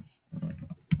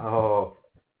 Oh,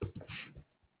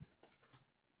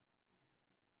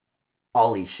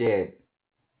 holy shit.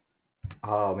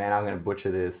 Oh man, I'm gonna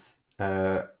butcher this.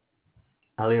 Aliwane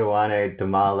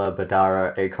Damala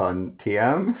Badara Akon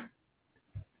TM.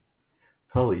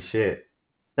 Holy shit.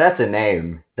 That's a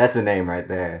name. That's a name right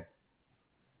there.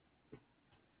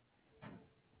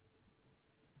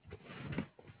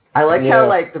 I like how Yeah.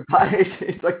 like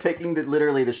it's like taking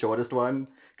literally the shortest one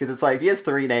because it's like he has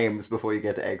 3 names before you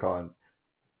get to Akon.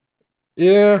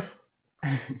 Yeah.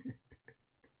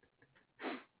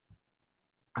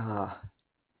 uh,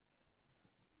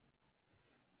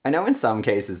 I know in some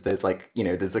cases there's like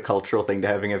there's a cultural thing to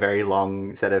having a very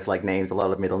long set of like names, a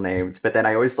lot of middle names, but then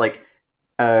I always like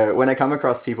when I come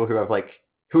across people who have like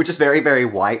who are just very very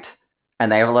white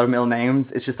and they have a lot of middle names,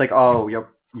 it's just like, oh, you're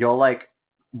like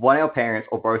one of your parents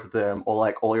or both of them or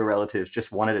like all your relatives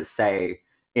just wanted to say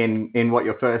in what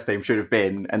your first name should have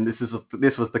been, and this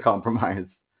was the compromise.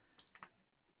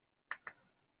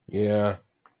 Yeah.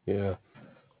 Yeah.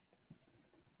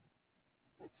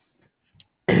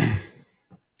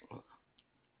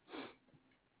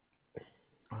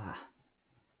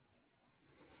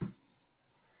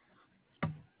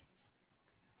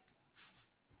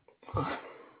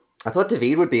 I thought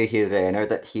David would be here today. I know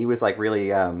that he was like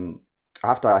really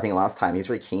after I think last time he was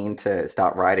really keen to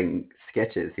start writing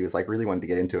sketches. He was like really wanted to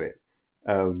get into it.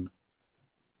 Um,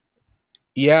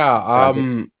 Yeah. but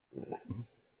I'm just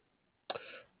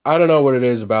I don't know what it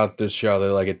is about this show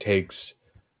that like it takes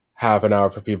half an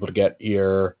hour for people to get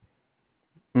here.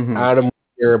 mhm. Adam was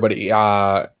here, but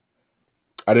I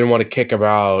didn't want to kick him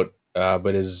out,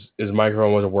 but his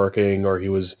microphone wasn't working, or he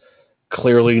was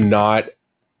clearly not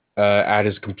at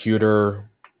his computer,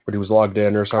 but he was logged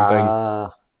in or something.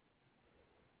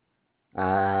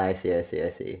 I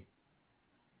see.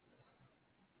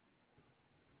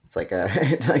 It's like a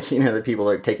like the people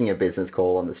are taking a business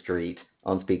call on the street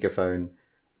on speakerphone.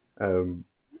 Um,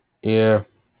 Yeah.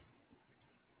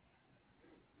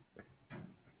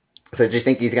 so do you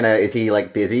think is he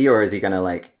like busy, or is he gonna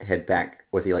like head back?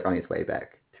 Was he like on his way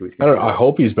back to his I don't know. I computer?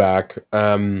 hope he's back.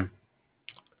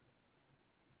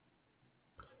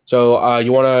 So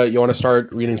you wanna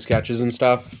start reading sketches and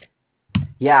stuff?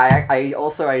 Yeah, I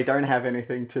also I don't have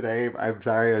anything today. I'm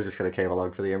sorry, I was just gonna came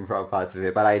along for the improv parts of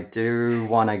it, but I do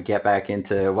want to get back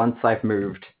into once I've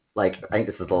moved. Like I think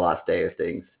this is the last day of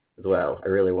things as well. I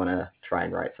really want to try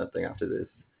and write something after this.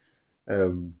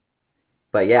 Um,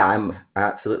 but yeah, I'm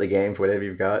absolutely game for whatever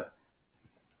you've got.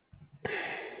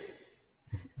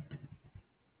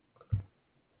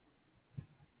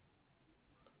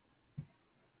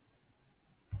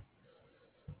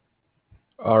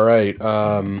 All right.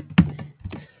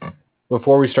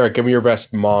 Before we start, give me your best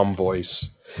mom voice.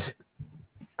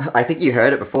 I think you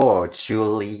heard it before.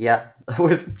 Julia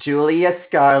with Julia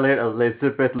Scarlett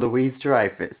Elizabeth Louise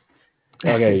Dreyfus.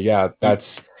 Okay, yeah, that's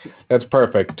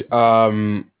perfect.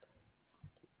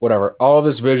 Whatever. All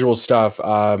this visual stuff.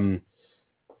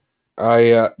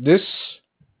 This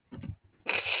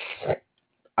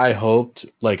I hoped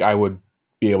like I would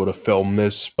be able to film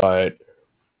this, but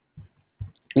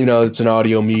it's an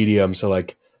audio medium, so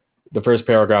like the first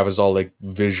paragraph is all like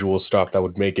visual stuff that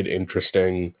would make it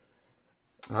interesting.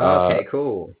 Uh, Okay,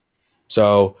 cool.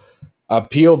 so a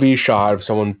POV shot of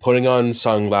someone putting on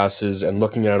sunglasses and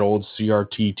looking at an old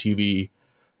CRT TV.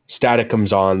 Static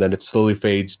comes on, then it slowly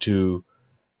fades to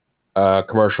a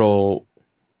commercial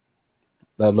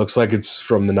that looks like it's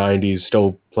from the 90s,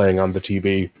 still playing on the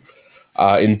TV.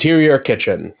 Interior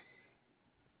kitchen.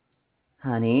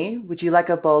 Honey, would you like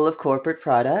a bowl of corporate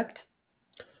product?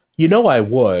 You know I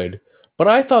would, but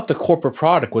I thought the corporate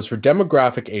product was for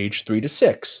demographic age 3 to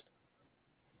 6.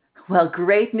 Well,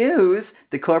 great news!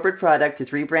 The corporate product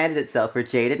has rebranded itself for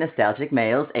jaded, nostalgic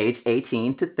males aged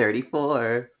 18 to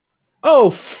 34.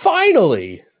 Oh,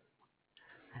 finally!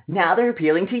 Now they're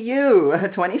appealing to you, a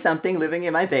 20-something living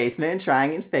in my basement,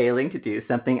 trying and failing to do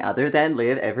something other than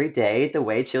live every day the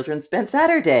way children spent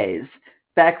Saturdays.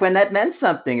 Back when that meant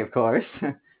something, of course.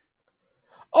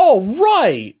 Oh,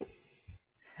 right!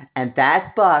 And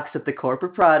that box of the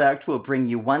corporate product will bring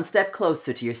you one step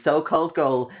closer to your so-called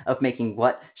goal of making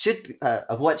what should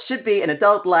be an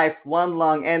adult life one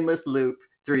long endless loop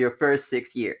through your first 6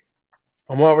 years.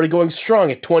 I'm already going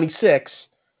strong at 26.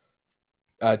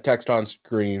 Text on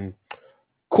screen.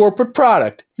 Corporate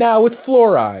product, now with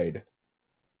fluoride.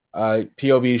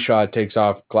 POV shot takes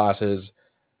off glasses.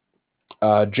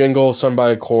 Jingle sung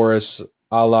by a chorus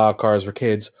a la Cars for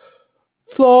Kids.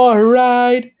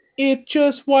 Fluoride, it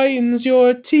just whitens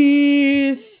your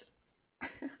teeth.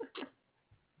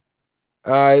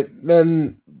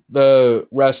 Then the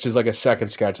rest is like a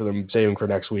second sketch that I'm saving for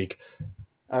next week.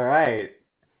 All right.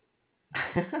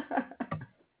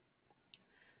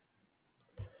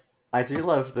 I do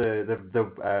love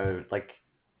the like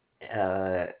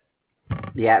uh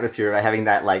the atmosphere of having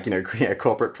that like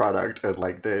corporate product and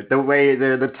like the way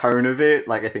the tone of it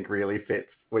like I think really fits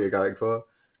what you're going for.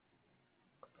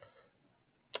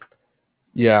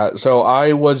 Yeah, so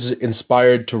I was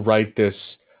inspired to write this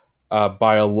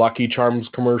by a Lucky Charms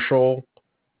commercial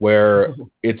where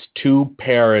it's two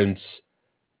parents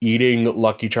eating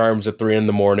Lucky Charms at 3 in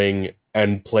the morning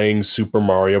and playing Super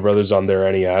Mario Brothers on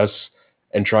their NES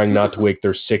and trying not to wake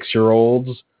their 6-year-olds.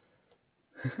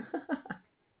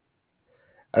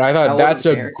 And I thought How old are that's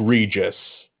the parents? egregious.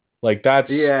 Like that's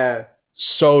Yeah.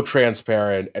 so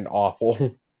transparent and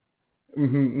awful.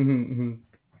 Because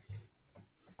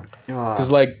Oh.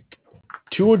 like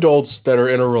two adults that are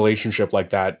in a relationship like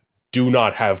that do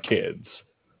not have kids.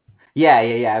 Yeah,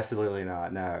 absolutely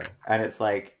not. No. And it's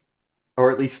like,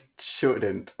 or at least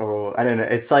shouldn't, or I don't know.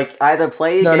 It's like either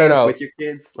play No, no, games with no. your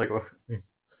kids, like,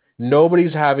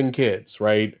 Nobody's having kids,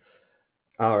 right?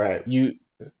 all right. You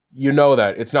know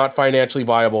that it's not financially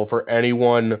viable for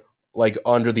anyone like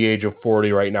under the age of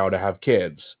 40 right now to have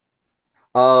kids.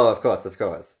 Oh, of course, of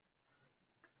course.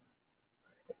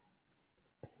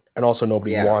 And also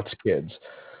nobody Yeah, wants kids.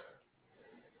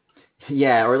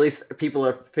 yeah, or at least people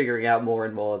are figuring out more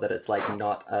and more that it's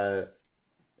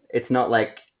not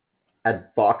like a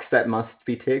box that must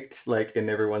be ticked, like in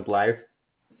everyone's life.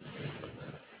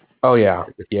 Oh yeah.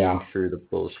 Just Yeah. seeing through the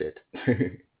bullshit.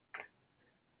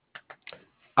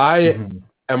 I Mhm.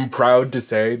 am proud to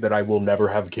say that I will never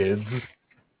have kids.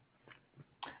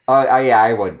 Oh, yeah,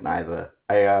 I wouldn't either.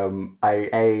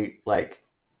 I like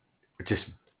just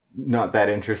not that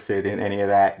interested in any of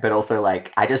that. But also, like,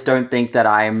 I just don't think that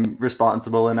I'm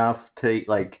responsible enough to,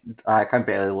 like, I can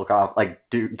barely look off, like,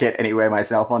 do get anywhere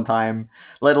myself on time,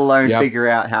 let alone Yep. figure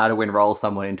out how to enroll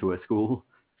someone into a school.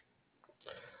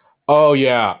 Oh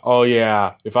yeah. Oh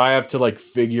yeah. If I have to like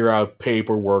figure out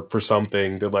paperwork for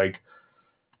something that like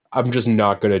I'm just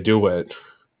not gonna do it.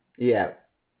 Yeah,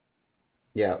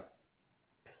 yeah.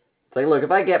 It's like, look,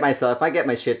 if I get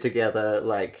my shit together,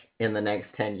 like, in the next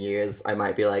 10 years, I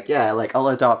might be like, yeah, like, I'll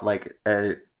adopt, like,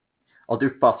 I'll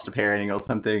do foster parenting or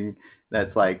something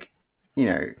that's like, you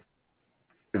know,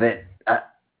 that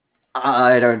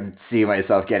I don't see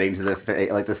myself getting to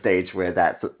the stage where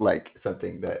that's like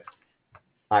something that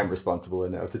I'm responsible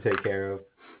enough to take care of.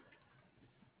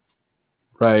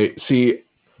 Right. See,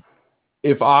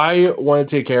 if I want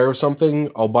to take care of something,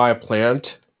 I'll buy a plant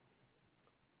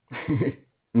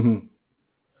Mhm.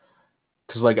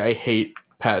 because like I hate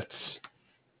pets.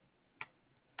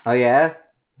 Oh yeah,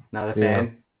 not a Yeah.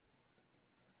 fan.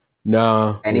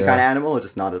 No. Any kind Yeah. of animal, or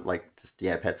just not like just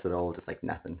yeah pets at all, just like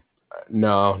nothing.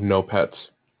 No. No pets.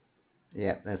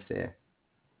 Yeah, that's fair.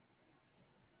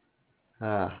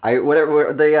 I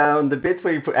whatever the bits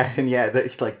where you put and yeah,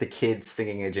 like the kids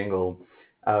singing a jingle,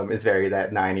 is very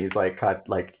that '90s like cut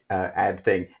like ad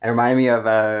thing. It reminded me of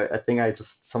a thing I just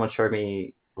someone showed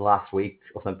me last week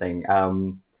or something.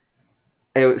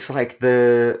 It was like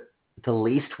the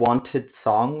least wanted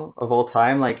song of all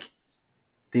time. Like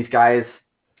these guys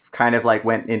kind of like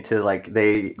went into like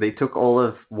they took all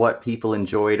of what people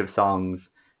enjoyed of songs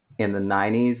in the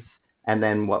 '90s and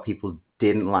then what people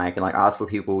didn't like and like asked for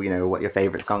people, what your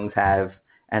favorite songs have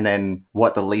and then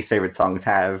what the least favorite songs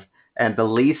have. And the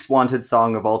least wanted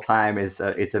song of all time is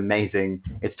it's amazing.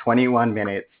 It's 21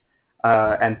 minutes,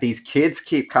 and these kids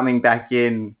keep coming back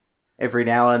in every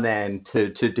now and then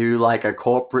to do like a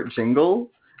corporate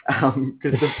jingle,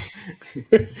 because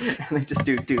and they just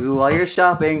do while you're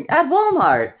shopping at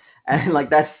Walmart, and like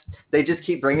they just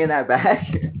keep bringing that back.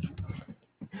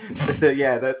 So,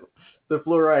 yeah, that the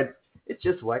fluoride. It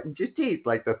just whitens your teeth.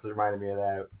 Like that's reminded me of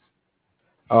that.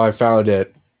 Oh, I found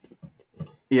it.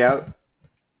 Yeah,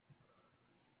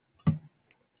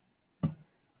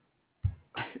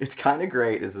 it's kind of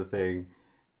great, is the thing.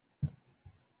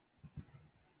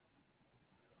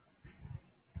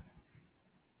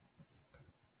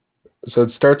 So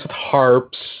it starts with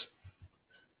harps,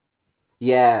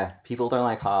 Yeah, people don't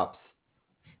like hops.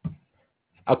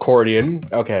 accordion.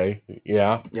 Okay.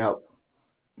 Yeah. Yep.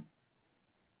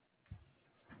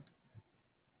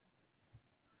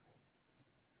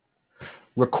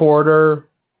 Recorder,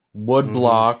 wood Mhm.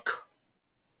 block,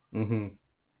 Mhm.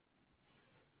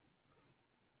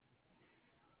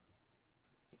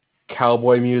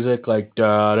 cowboy music like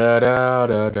da da da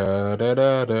da da da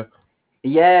da da.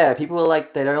 Yeah, people are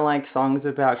like they don't like songs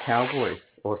about cowboys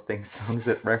or things songs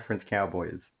that reference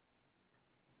cowboys.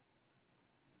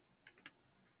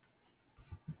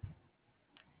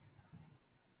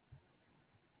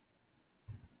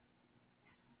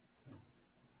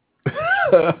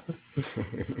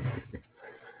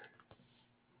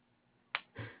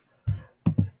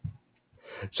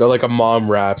 So like a mom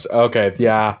raps. Okay,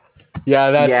 yeah.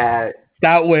 Yeah, Yeah,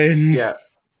 that wins. yeah.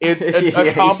 It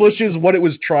Yeah. accomplishes what it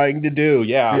was trying to do.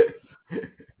 Yeah.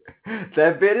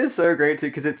 That bit is so great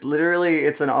too because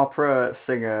it's an opera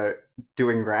singer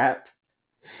doing rap,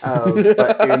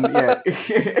 but in yeah,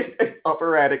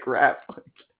 operatic rap.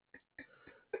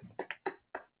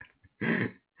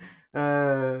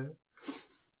 Uh,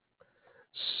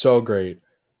 So great.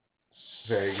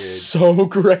 very So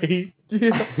great.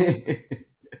 Yeah. good.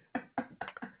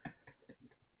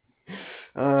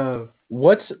 uh,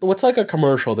 What's like a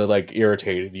commercial that like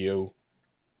irritated you?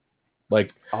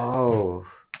 Like oh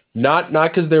not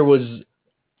because there was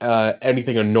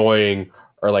anything annoying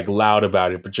or like loud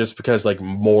about it, but just because like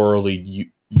morally you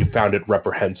found it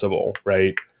reprehensible,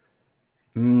 right?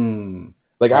 hmm,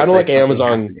 Like I don't like like something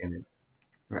Amazon. happened in it.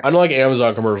 Right. I don't like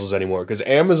Amazon commercials anymore because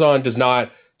Amazon does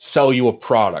not sell you a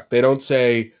product. They don't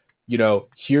say,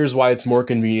 here's why it's more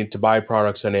convenient to buy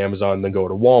products on Amazon than go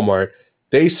to Walmart.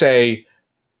 They say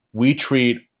we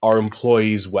treat our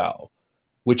employees well,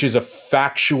 which is a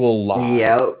factual lie.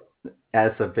 Yep,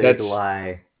 that's a big That's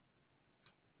lie.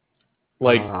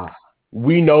 like Ah,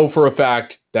 we know for a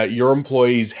fact that your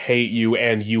employees hate you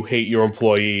and you hate your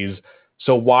employees.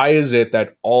 So why is it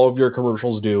that all of your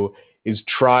commercials do is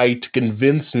try to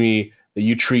convince me that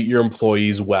you treat your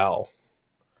employees well?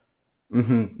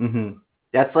 mhm.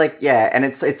 That's like yeah, and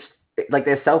it's like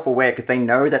they're self-aware because they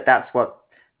know that that's what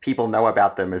people know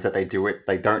about them is that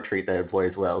they don't treat their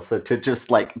employees well. So to just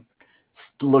like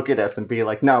look at us and be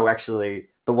like, no, actually,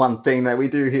 the one thing that we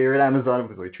do here at Amazon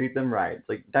because we treat them right. It's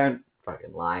like, don't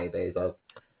fucking lie, Bezos.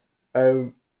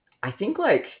 I think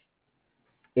like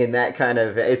in that kind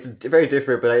of, it's very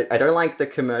different, but I don't like the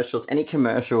commercials. Any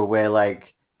commercial where like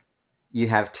you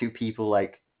have two people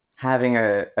like having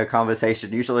a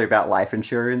conversation, usually about life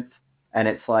insurance, and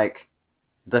it's like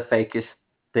the fakest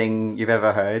thing you've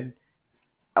ever heard.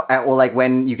 Or like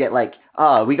when you get like,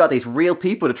 oh, we got these real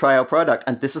people to try our product,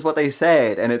 and this is what they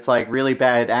said, and it's like really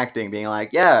bad acting, being like,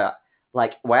 yeah,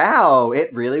 like wow,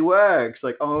 it really works,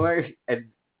 like oh my, and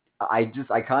I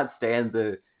can't stand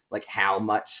the like how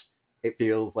much it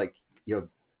feels like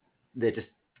they're just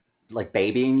like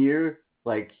babying you,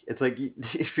 like it's like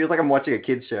it feels like I'm watching a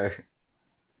kids show.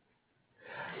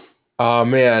 Oh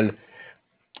man,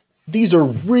 these are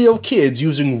real kids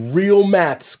using real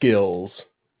math skills.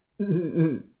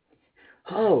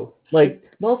 Oh, Like,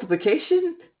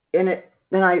 multiplication, and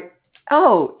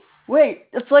oh wait,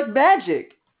 it's like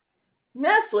magic.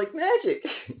 Math's like magic.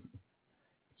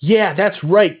 yeah, that's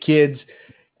right, kids.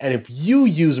 And if you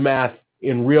use math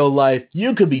in real life,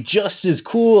 you could be just as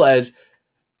cool as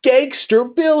Gangster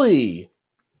Billy.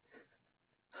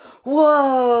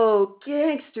 Whoa,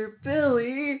 Gangster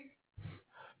Billy.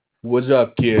 What's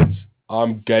up, kids?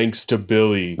 I'm Gangsta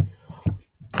Billy.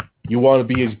 You want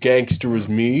to be as gangster as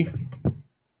me?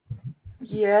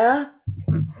 Yeah.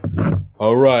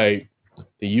 All right.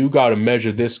 Then you got to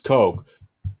measure this Coke.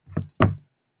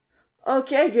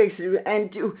 Okay, Gangster. And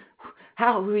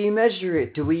how do we measure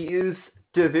it? Do we use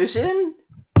division?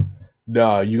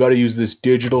 No, you got to use this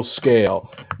digital scale.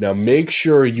 Now make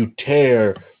sure you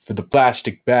tear for the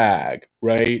plastic bag,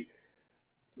 right?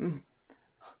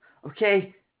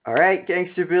 Okay. All right,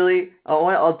 Gangster Billy.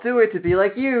 I'll do it to be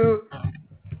like you.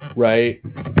 Right?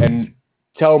 And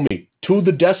tell me, to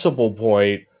the decimal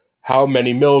point, how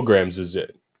many milligrams is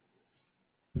it?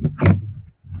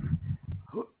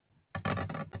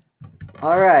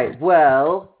 All right.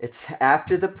 Well, it's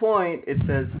after the point. It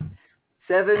says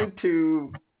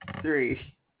 723.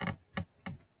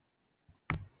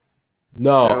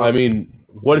 No, So, I mean,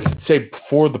 what does it say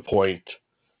before the point?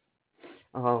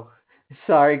 oh,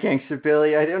 sorry, Gangster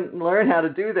Billy. I didn't learn how to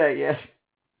do that yet.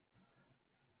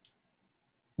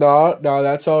 No,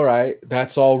 that's all right.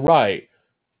 That's all right.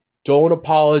 Don't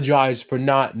apologize for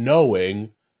not knowing,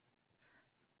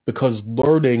 because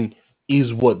learning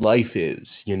is what life is,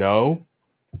 you know?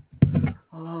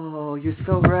 Oh, you're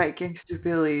so right, Gangster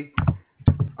Billy.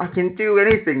 I can do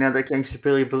anything now that Gangster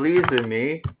Billy believes in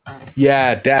me.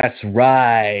 Yeah, that's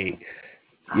right.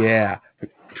 Yeah.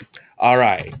 All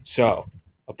right. So,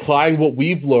 applying what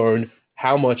we've learned,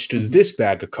 how much does this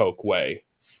bag of Coke weigh?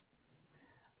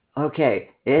 Okay,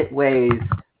 it weighs,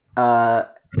 and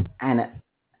I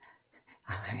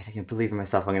can't believe in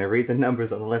myself. I'm going to read the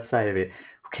numbers on the left side of it.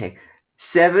 Okay,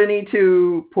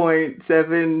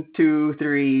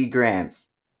 72.723 grams.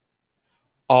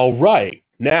 All right.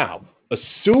 Now,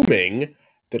 assuming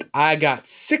that I got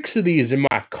 6 of these in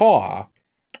my car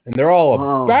and they're all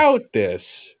Whoa. about this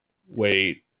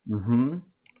weight, Mm-hmm.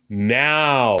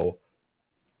 now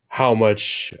how much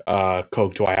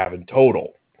Coke do I have in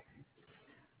total?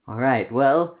 All right,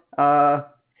 well, can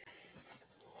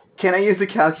I use a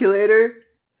calculator?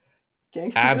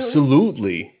 Gangster Billy?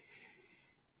 Absolutely.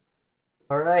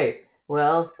 All right,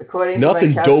 well, according to my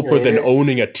Nothing doper than calculator,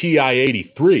 owning a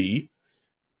TI-83.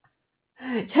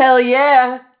 hell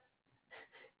yeah!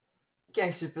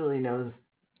 Gangster Billy knows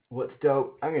what's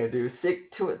dope. I'm gonna do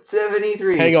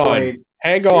 73 Hang on. point.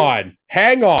 Hang on.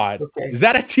 Hang on. Okay. Is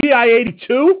that a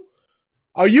TI-82?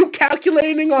 Are you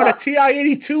calculating on a Uh,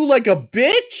 TI-82 like a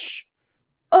bitch?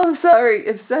 I'm sorry.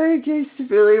 I'm sorry, Gangster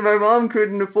Billy. My mom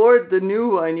couldn't afford the new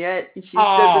one yet. She said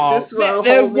that this Oh, one will hold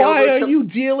then me why over are till. you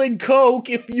dealing coke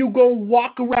if you go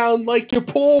walk around like you're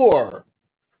poor?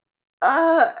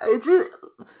 It's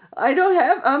I don't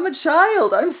have. I'm a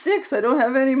child. I'm 6. I don't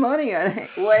have any money. I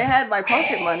had my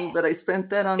pocket money, but I spent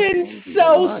that on Then candy and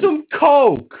sell lunch. some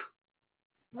coke.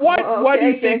 Why do you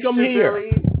Okay, think I'm Gangster here?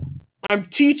 Billy. I'm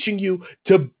teaching you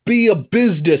to be a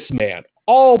businessman.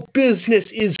 All business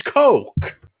is coke.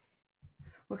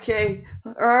 Okay,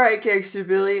 all right, Gangster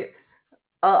Billy.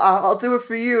 I'll do it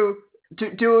for you.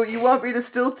 Do you want me to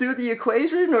still do the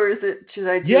equation, or is it? Should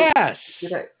I do? Yes.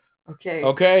 Should I? Okay.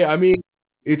 Okay, I mean,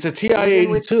 it's a Even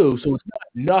with. TI-82, so it's not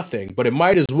nothing, but it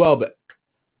might as well be.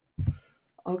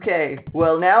 Okay.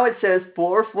 Well, now it says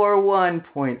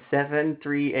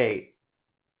 441.738.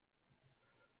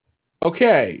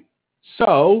 Okay,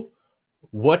 so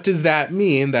what does that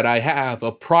mean that I have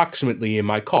approximately in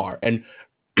my car? And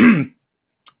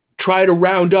try to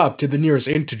round up to the nearest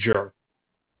integer.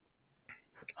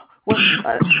 What?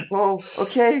 Well,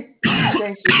 okay,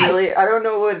 gangster Billy. I don't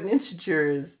know what an integer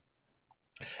is.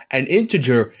 An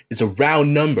integer is a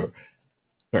round number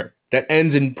that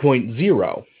ends in point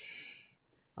zero.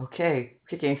 Okay,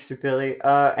 gangster Billy.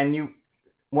 And you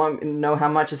want to know how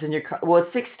much is in your car? Well,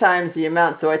 it's 6 times the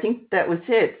amount, so I think that was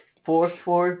it.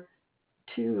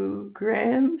 442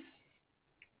 grams.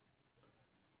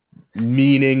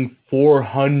 Meaning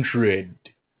 400.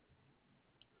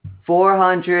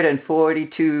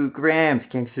 442 grams,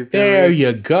 gangster There Billy.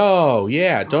 you go.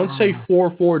 Yeah, don't say Ah.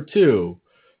 442, Oh,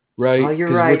 right? you're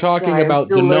Because we're right. talking Sorry, I'm about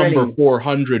the still number learning.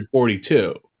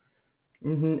 442.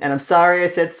 And I'm sorry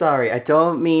I said sorry. I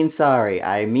don't mean sorry.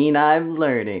 I mean I'm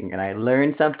learning, and I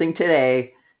learned something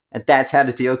today, and that's how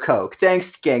to deal coke. Thanks,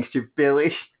 gangster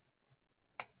Billy.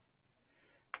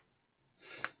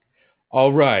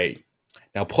 All right.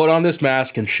 Now put on this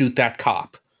mask and shoot that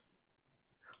cop.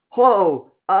 Whoa.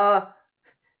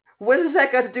 What does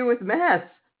that got to do with math?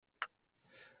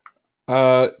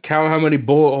 Count how many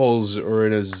bullet holes are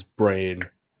in his brain.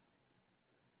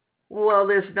 Well,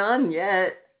 there's none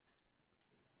yet.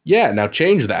 Yeah, now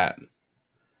change that.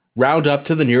 Round up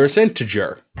to the nearest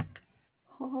integer.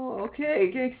 Oh, okay,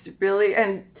 gangster Billy.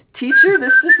 And teacher,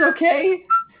 this is okay?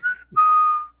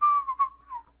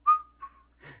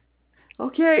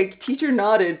 Okay, teacher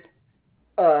nodded.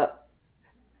 Uh,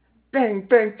 bang,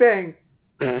 bang, bang.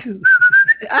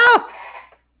 Ah!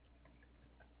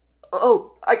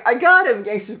 Oh, I got him,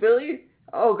 gangster Billy.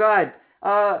 Oh God.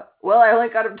 Well, I only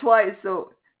got him twice,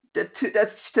 so that's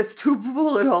two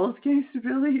bullet holes, gangster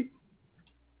Billy.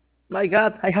 My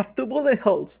God, I have 2 bullet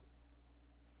holes.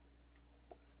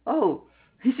 Oh,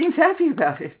 he seems happy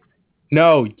about it.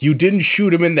 No, you didn't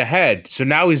shoot him in the head, so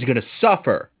now he's gonna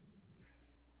suffer.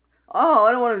 Oh,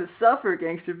 I don't want him to suffer,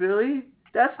 gangster Billy.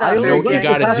 That's I not You know very always what you wanted to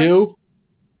gotta have. gangster. do?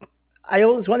 I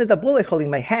always wanted a bullet hole in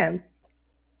my hand.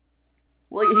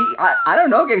 Well, I don't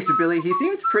know, gangster Billy. He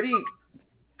seems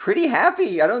pretty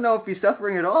happy. I don't know if he's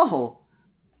suffering at all.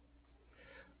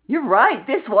 You're right.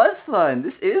 This was fun.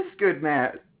 This is good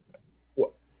math.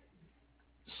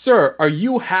 Sir, are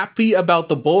you happy about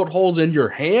the bullet holes in your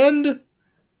hand?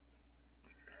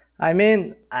 I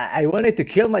mean, I wanted to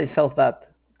kill myself,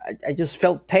 but I just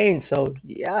felt pain. So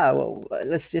yeah, well,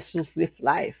 let's just live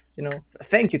life.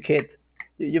 Thank you, kid.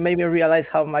 You made me realize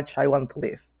how much I want to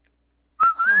live.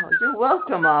 Oh, you're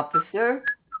welcome, officer.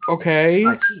 Oh, Okay.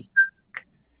 gee,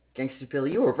 gangster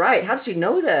Billy, you were right. How did you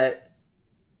know that?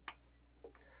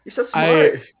 You're so I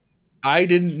smart. I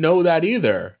didn't know that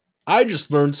either. I just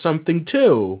learned something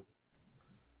too.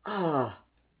 Ah,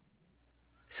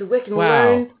 so we can Wow.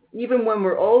 learn even when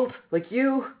we're old, like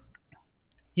you.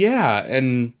 Yeah,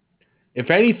 and if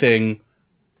anything,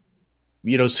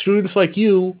 students like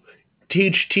you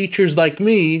teach teachers like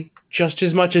me just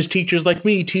as much as teachers like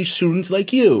me teach students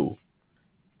like you.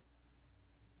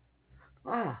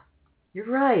 Ah, you're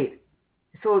right.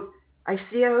 So I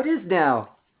see how it is now.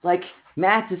 Like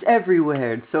math is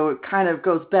everywhere, and so it kind of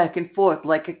goes back and forth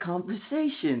like a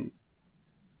conversation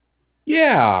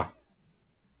Yeah.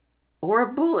 or a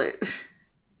bullet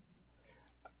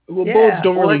Well, bullets Yeah.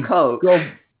 don't or a really coke.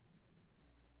 go.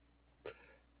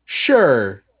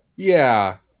 Sure.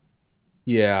 Yeah.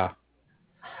 Yeah.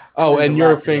 I Oh, learned a and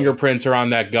your lot today. fingerprints are on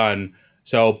that gun.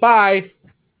 So, bye.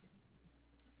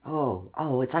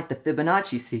 Oh, it's like the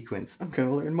Fibonacci sequence. I'm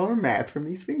gonna learn more math from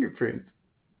these fingerprints.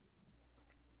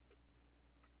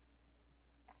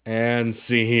 And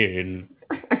scene.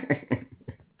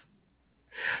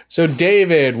 So,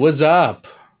 David, what's up?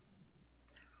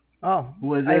 Oh,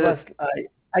 Was I was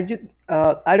it? I just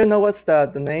I don't know what's the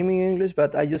name in English,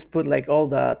 but I just put like all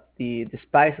the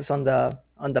spices on the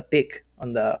pig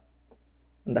on the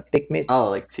pig meat. Oh,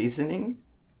 like seasoning?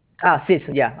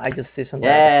 Season. Yeah, I just seasoned the food.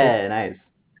 Yeah, nice.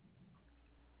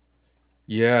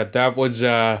 Yeah, that was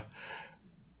a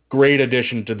great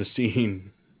addition to the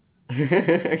scene.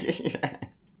 Yeah.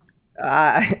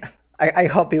 I I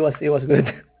hope it was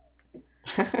good.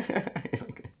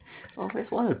 Oh, I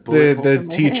just wanted bullet holes The in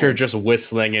my teacher hand. just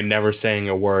whistling and never saying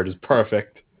a word is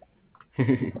perfect.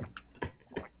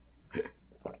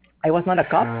 I was not a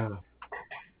cop.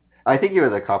 I think you were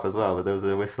the cop as well, but there was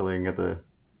a whistling at the.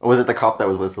 Or was it the cop that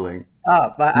was whistling?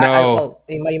 But No. well,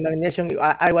 in my imagination,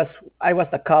 I was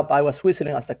the cop. I was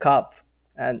whistling as the cop,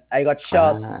 and I got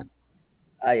shot. Ah,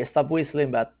 I stopped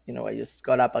whistling, but I just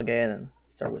got up again and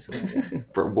started whistling again.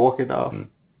 for walking off.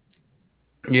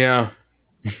 Yeah.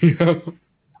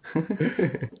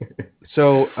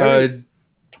 So, Maybe.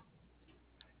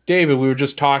 David, we were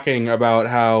just talking about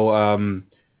how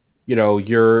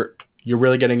you're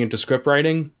really getting into script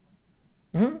writing.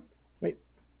 Wait,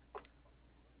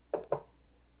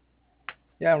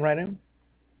 yeah, I'm writing.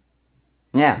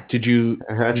 Yeah. Did you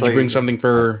That's did you bring something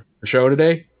for the show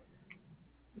today?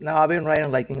 No, I've been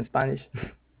writing like in Spanish.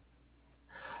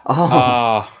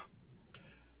 Oh,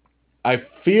 I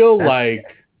feel That's- like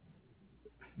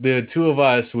the two of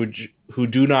us who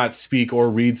do not speak or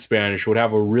read Spanish would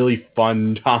have a really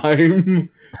fun time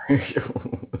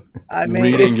I mean,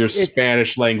 reading your it's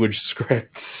Spanish language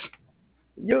scripts.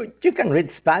 you can read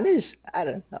Spanish. I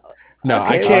don't know. No,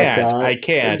 I Okay, I well, can't. I can't.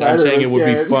 can't. I'm Neither saying of it us would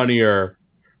be can. funnier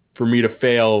for me to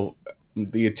fail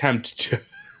the attempt to.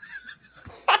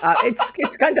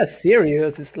 it's kind of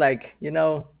serious. It's like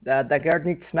the girl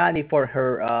needs money for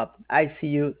her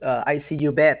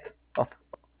ICU bed of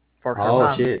for her Oh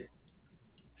mom. shit.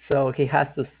 So he has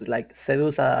to like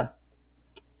seduce a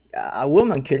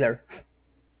woman killer.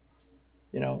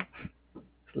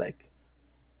 It's like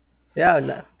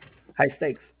no, high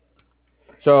stakes.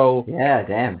 So, Yeah,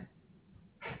 damn.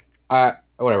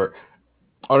 whatever.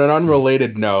 On an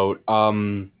unrelated note,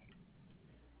 I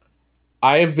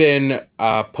have been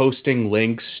posting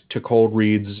links to cold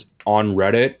reads on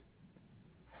Reddit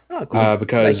Oh, cool. Like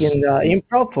because in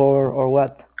improv or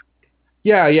what?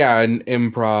 yeah, and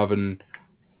improv and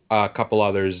a couple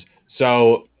others.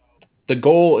 So the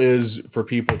goal is for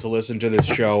people to listen to this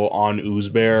show on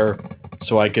Oozbear,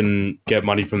 so I can get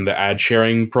money from the ad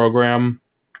sharing program.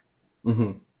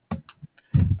 Hmm.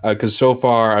 Because so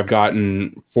far I've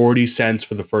gotten 40 cents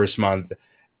for the first month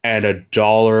and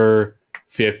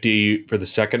 $1.50 for the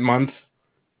second month.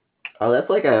 Oh, that's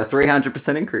like a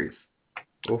 300% increase.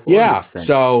 Or 400%. Yeah,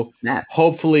 so Snap.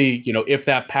 hopefully, if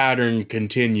that pattern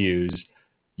continues,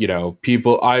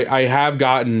 people, I have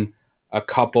gotten a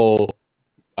couple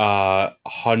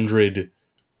hundred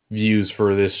views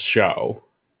for this show,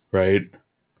 right?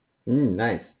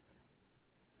 Nice.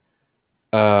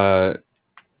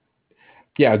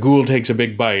 Yeah, Google takes a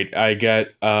big bite. I get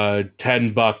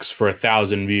 $10 for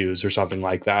 1,000 views or something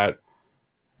like that.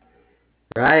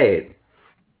 Right.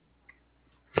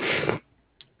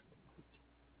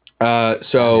 I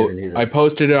So never knew I that.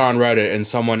 posted it on Reddit and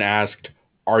someone asked,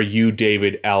 "Are you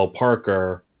David L.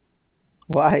 Parker?"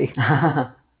 Why?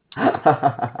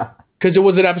 Because it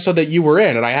was an episode that you were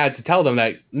in, and I had to tell them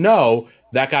that no,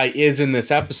 that guy is in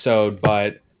this episode,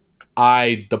 but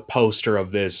I, the poster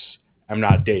of this, am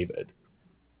not David.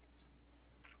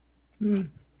 Hmm.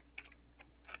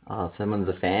 Oh, someone's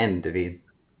a fan, David.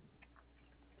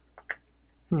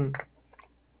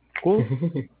 Cool.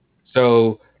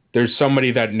 So there's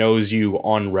somebody that knows you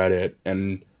on Reddit,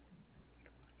 and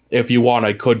if you want,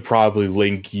 I could probably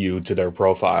link you to their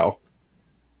profile.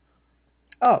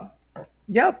 Oh,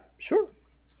 yeah, sure.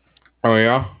 Oh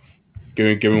yeah,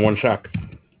 give me one sec.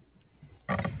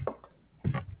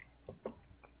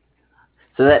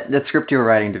 So that script you were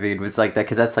writing, David, was like that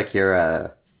because that's like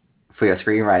your for your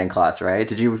screenwriting class, right?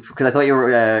 Did you? Because I thought you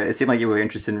were. It seemed like you were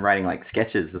interested in writing like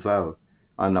sketches as well.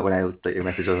 On when I looked at your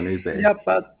message on the news there. Yeah,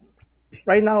 but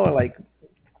right now, like,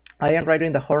 I am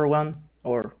writing the horror one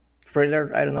or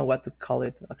thriller. I don't know what to call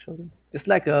it actually. It's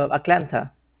like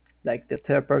Atlanta, like the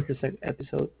third person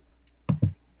episode,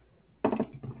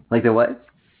 Like the what?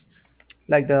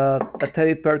 like the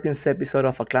Teddy Perkins episode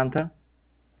of Atlanta.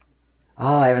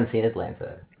 Oh, I haven't seen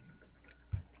Atlanta.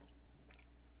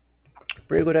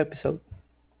 Pretty good episode.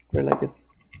 Really like it.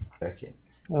 Okay.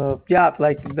 Yeah,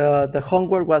 like the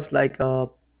homework was like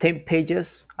 10 pages.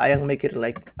 I am make it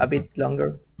like a bit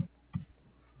longer.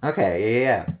 Okay.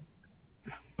 Yeah.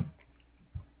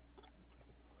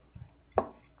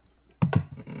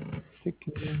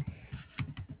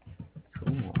 Cool.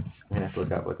 I'm gonna have to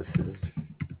look up what this is.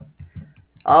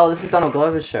 Oh, this is Donald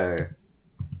Glover's show.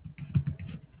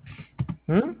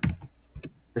 Hmm?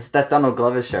 That's Donald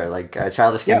Glover's show. Like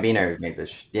Childish Yep. Gambino made this.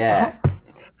 Yeah.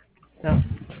 Yeah,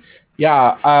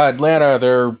 Yeah, Atlanta,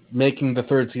 they're making the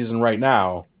third season right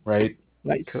now, right?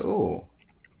 nice. Cool.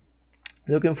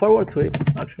 Looking forward to it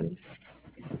actually.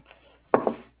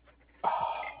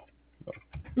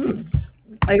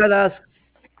 I gotta ask,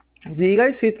 do you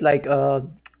guys eat like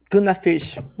tuna fish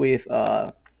with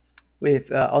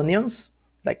onions?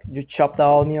 Like you chop the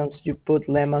onions, you put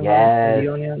lemon on the Yes.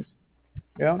 onions.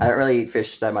 Yeah. I don't really eat fish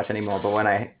that much anymore, but when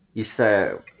I used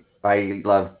to, I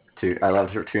love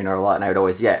tuna a lot, and I would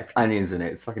always onions in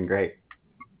it. It's fucking great.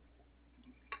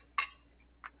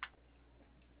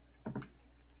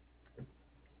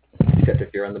 Except if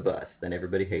you're on the bus, then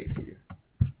everybody hates you.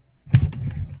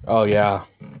 Oh yeah.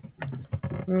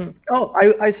 Oh,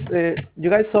 you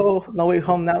guys saw No Way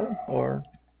Home now or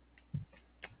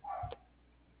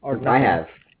not I yet?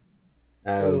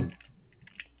 have.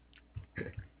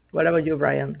 What about you,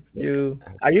 Brian?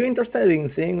 Are you interested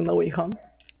in seeing No Way Home?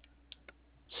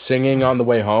 Singing on the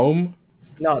way home?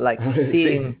 No, like See.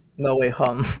 seeing No Way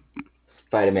Home.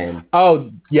 Spider-Man. Oh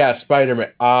yeah,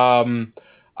 Spider-Man.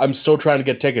 I'm still trying to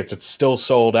get tickets. It's still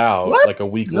sold out What? like a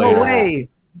week No later. way.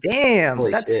 Damn,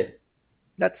 Holy shit.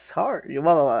 that's hard.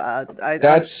 Well,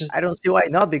 That's I don't see why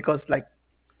not because like,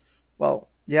 well,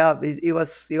 yeah, it was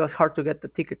hard to get the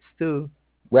tickets too.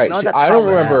 right. Not See, that I don't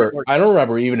problem Yeah. remember. anymore. I don't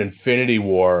remember even Infinity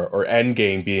War or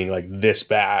Endgame being like this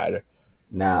bad.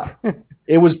 No.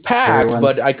 It was packed, Everyone's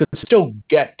but I could still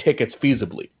get tickets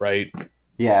feasibly, right?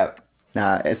 yeah.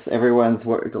 Nah, it's everyone's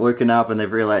woken up and they've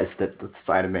realized that the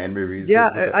Spider-Man movies Yeah,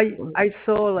 are the best one. I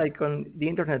saw like on the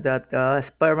internet that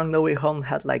Spider-Man No Way Home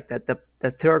had like the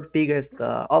third biggest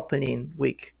opening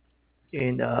week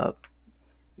in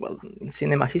well in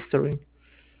cinema history.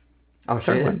 Oh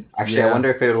Third shit. one. Actually, I Yeah.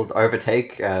 wonder if it'll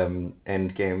overtake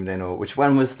Endgame then, or which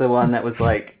one was the one that was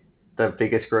like the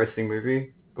biggest grossing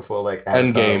movie before like Avatar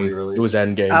Endgame. It re-released? was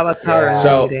Endgame. Avatar and Yeah.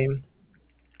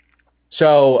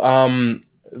 So Endgame.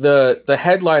 the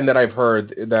headline that I've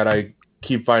heard that I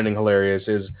keep finding hilarious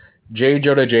is J.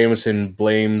 Jonah Jameson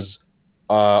blames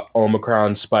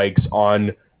Omicron spikes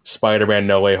on Spider-Man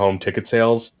No Way Home ticket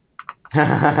sales.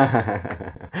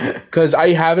 Because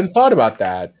I haven't thought about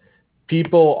that.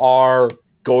 People are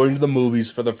going to the movies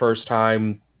for the first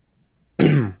time,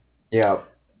 Yep.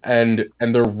 and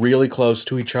they're really close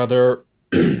to each other,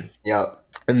 Yep.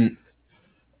 and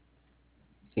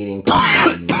Eating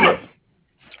popcorn.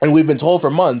 and we've been told for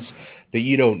months that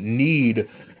you don't need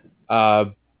uh,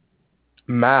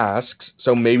 masks,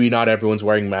 so maybe not everyone's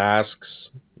wearing masks.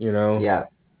 You know? Yeah.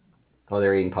 Or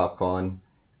they're eating popcorn,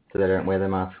 so they don't wear their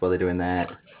masks while they're doing that.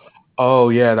 Oh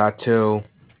yeah, that too.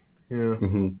 Yeah.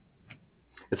 hmm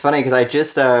It's funny because I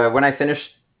just when I finished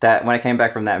that when I came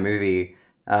back from that movie,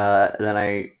 then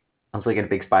I was like in a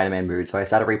big Spider-Man mood, so I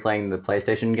started replaying the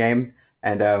PlayStation game,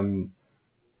 and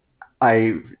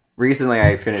I recently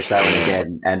I finished that one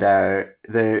again, and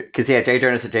because yeah, J.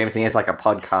 Jonah Jameson, he has like a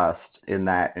podcast in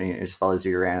that, and he just follows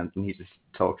you around, and he just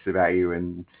talks about you,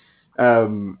 and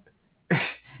um,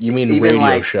 You mean even radio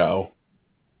like show?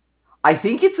 I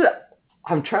think it's a.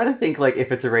 I'm trying to think like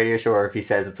if it's a radio show or if he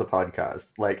says it's a podcast.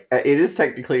 Like it is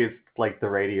technically it's like the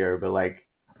radio, but like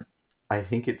I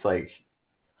think it's like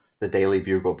the Daily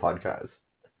Bugle podcast,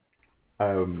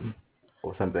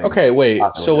 or something. Okay, wait. I'll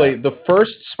have to So look it wait, the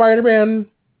first Spider-Man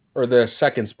or the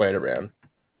second Spider-Man?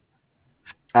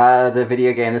 up. The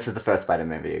video game. This is the first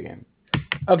Spider-Man video game.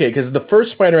 Okay, because the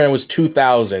first Spider-Man was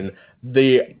 2000.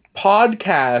 The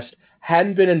podcast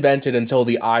hadn't been invented until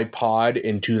the iPod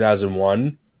in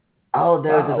 2001. Oh,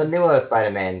 there's Wow. a newer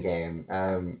Spider-Man game.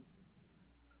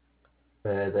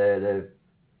 The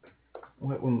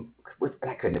what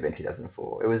that couldn't have been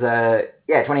 2004. It was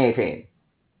 2018.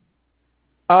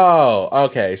 Oh,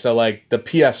 okay. So like the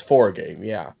PS4 game,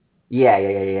 yeah. Yeah.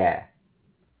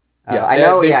 Yeah, I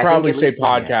know. they Yeah, I think probably at say least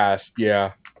one, podcast,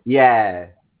 yeah. Yeah.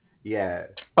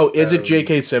 Oh, is it Um,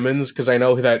 J.K. Simmons? Because I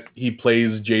know that he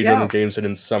plays J. Yeah. Jonah Jameson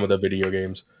in some of the video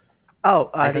games. Oh,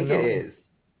 I I don't think know. it is.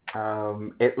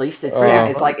 At least it's Uh,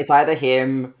 it's like it's either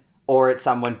him or it's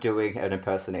someone doing an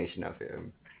impersonation of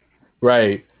him.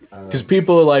 Right. Because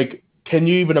people are like, can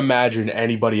you even imagine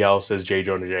anybody else as J.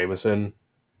 Jonah Jameson?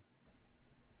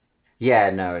 Yeah,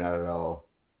 no, not at all.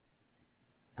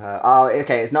 Oh,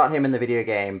 okay, it's not him in the video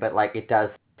game, but like it does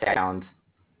sound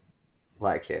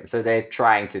like him. So they're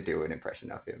trying to do an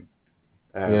impression of him.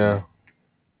 Yeah.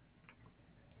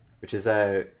 Which is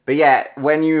but yeah,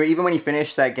 when you finish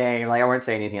that game, like I won't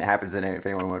say anything that happens in it if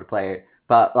anyone wanted to play it,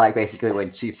 but like basically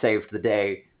when she saved the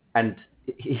day and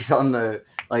he's on the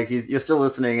like you're still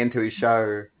listening into his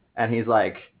show and he's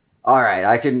like, all right,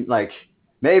 I can like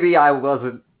maybe I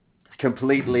wasn't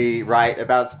completely right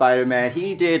about Spider-Man.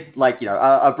 He did like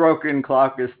a broken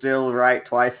clock is still right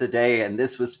twice a day, and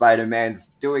this was Spider-Man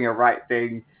doing a right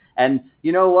thing. And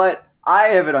you know what? I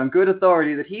have it on good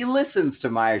authority that he listens to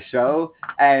my show,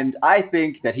 and I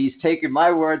think that he's taken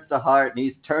my words to heart and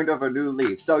he's turned over a new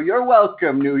leaf. So you're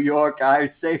welcome, New York.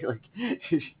 I say, like,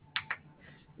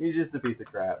 he's just a piece of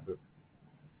crap.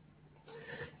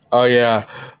 Oh, yeah.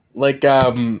 Like,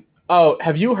 oh,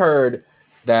 have you heard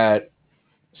that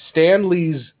Stan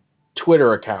Lee's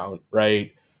Twitter account,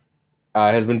 right,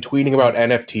 has been tweeting about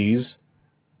NFTs?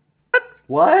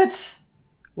 What?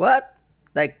 What?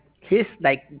 Like he's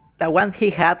like the one he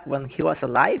had when he was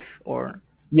alive, or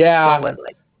Yeah. one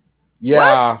like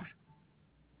Yeah.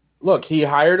 Look, he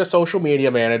hired a social media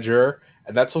manager,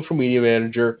 and that social media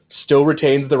manager still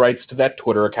retains the rights to that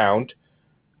Twitter account.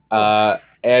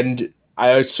 And I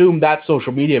assume that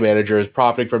social media manager is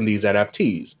profiting from these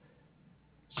NFTs.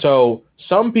 So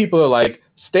some people are like,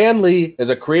 Stan Lee is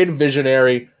a creative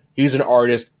visionary. He's an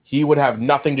artist. He would have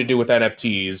nothing to do with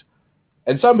NFTs.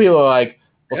 And some people are like,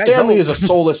 Well, I Stanley hope. is a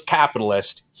soulless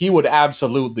capitalist. He would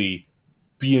absolutely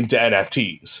be into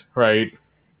NFTs, right?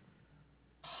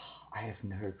 I have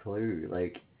no clue.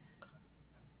 Like,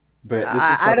 but this is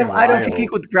I fucking don't I don't think he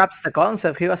wild. could grasp the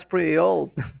concept. He was pretty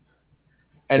old.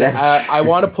 And That's I true.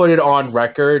 want to put it on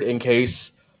record in case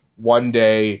one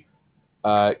day,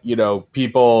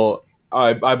 people,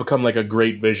 I become like a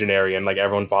great visionary and like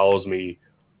everyone follows me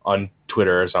on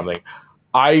Twitter or something.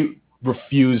 I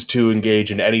refuse to engage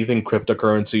in anything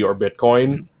cryptocurrency or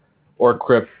Bitcoin or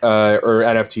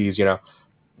NFTs.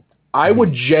 I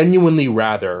would genuinely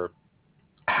rather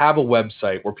have a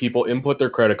website where people input their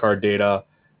credit card data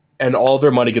and all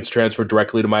their money gets transferred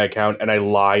directly to my account and I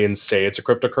lie and say it's a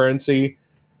cryptocurrency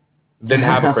than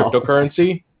have a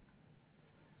cryptocurrency,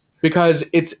 because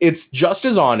it's just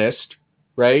as honest,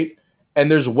 right?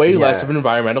 And there's way less of Yeah. an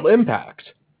environmental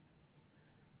impact.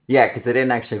 Yeah, because they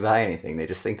didn't actually buy anything. They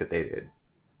just think that they did,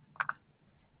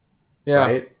 Yeah.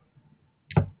 right?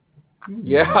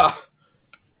 Yeah.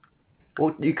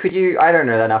 Well, you I don't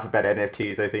know enough about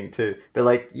NFTs, I think, too. But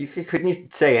like, couldn't you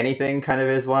say anything kind of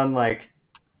as one, like,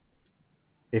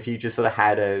 if you just sort of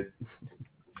had a,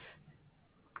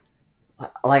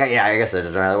 like, yeah, I guess I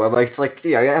don't know. Like, it's like,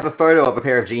 you have a photo of a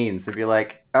pair of jeans and be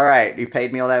like, all right, you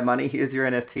paid me all that money. Here's your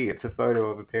NFT. It's a photo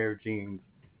of a pair of jeans.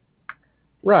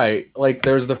 Right. Like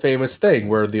there's the famous thing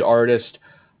where the artist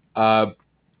uh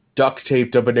duct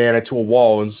taped a banana to a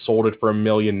wall and sold it for $1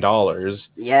 million.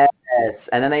 Yes,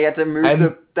 and then they had to move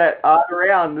And that art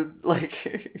around, like.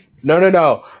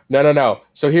 no.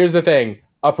 So here's the thing.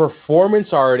 A performance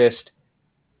artist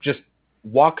just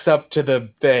walks up to the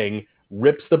thing,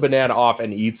 rips the banana off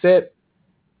and eats it,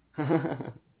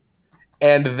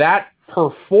 and that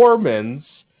performance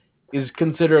is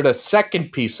considered a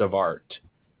second piece of art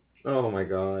Oh my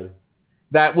god.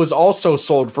 that was also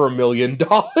sold for $1 million.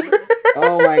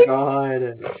 Oh my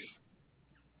god.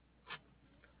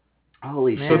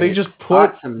 Holy So they Man, shit. just put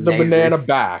Art's the amazing. banana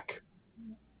back.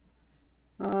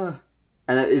 And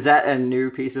is that a new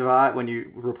piece of art when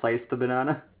you replace the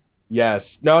banana? Yes.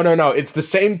 No. It's the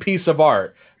same piece of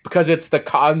art because it's the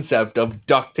concept of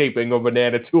duct taping a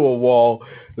banana to a wall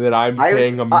that I'm I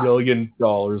paying I, $1 million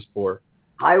for.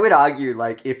 I would argue,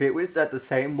 like, if it was at the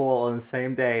same wall on the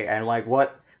same day, and like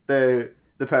what the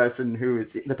person who's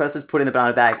putting the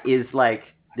banana back is like,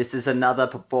 this is another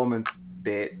performance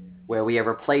bit where we are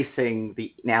replacing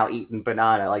the now eaten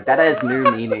banana. Like, that has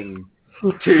new meaning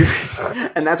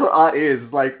to, and that's what art is,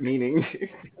 like, meaning.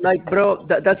 like, bro,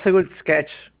 that's a good sketch.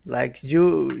 Like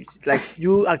you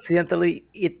accidentally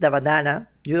eat the banana.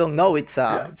 You don't know it's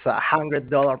a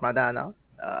 $100 banana,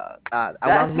 a That's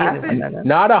 1 million happened. banana.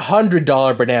 Not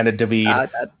 $100 banana, David.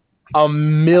 That $1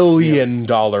 million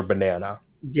banana.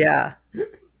 Yeah,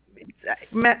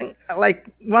 man, like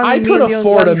I one could million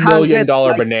afford one hundred. $1 million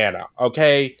Like, banana.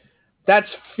 Okay, that's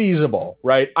feasible,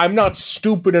 right? I'm not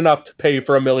stupid enough to pay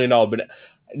for $1 million banana.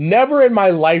 Never in my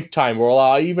lifetime will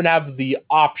I even have the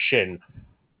option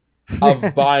of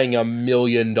buying $1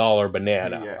 million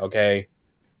banana. Yeah. Okay.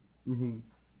 Mm-hmm.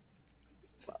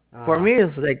 for Ah. me,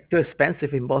 it's like too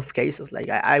expensive in both cases. Like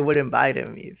I wouldn't buy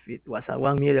them if it was a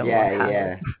 1,100,000.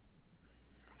 Yeah.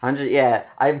 100. Yeah,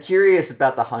 I'm curious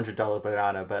about the $100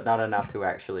 banana, but not enough to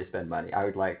actually spend money. I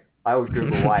would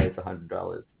Google why it's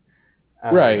 $100.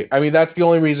 Right. Um, I mean, that's the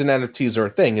only reason NFTs are a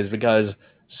thing is because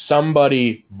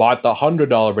somebody bought the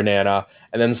 $100 banana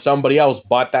and then somebody else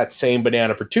bought that same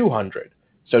banana for 200.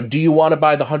 So do you want to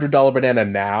buy the $100 banana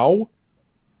now?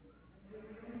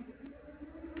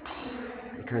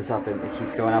 it goes up and it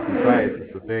keeps going up in price.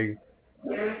 That's the thing.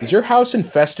 Is your house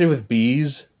infested with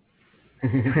bees?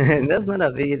 That's not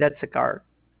a V. That's a card.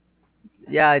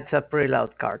 Yeah, it's a pretty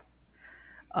loud card.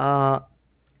 Uh,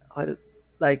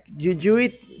 like you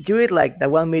eat like the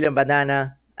 1 million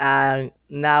banana, and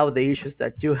now the issue is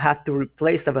that you have to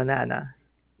replace the banana,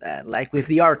 like with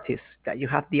the artist. That you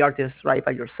have the artist right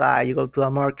by your side. You go to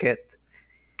a market.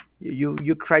 You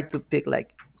try to pick like,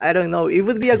 I don't know. It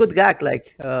would be a good gag. Like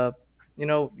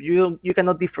you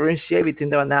cannot differentiate between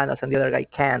the bananas and the other guy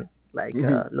can. Like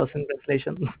lost in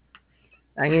translation.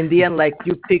 And in the end, like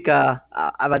you pick a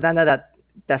banana that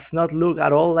does not look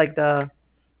at all like the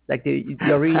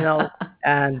original,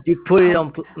 and you put it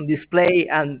on display,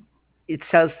 and it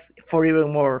sells for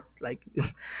even more. Like,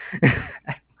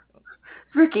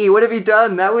 Ricky, what have you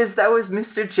done? That was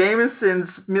Mr. Jameson's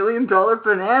 $1 million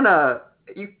banana.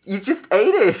 You just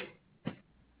ate it.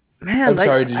 man, I'm like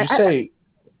sorry, did you say?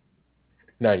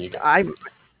 No, you go. I'm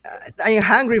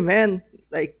hungry, man.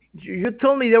 Like you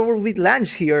told me there will be lunch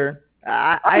here.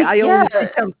 I Yeah. only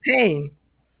see champagne.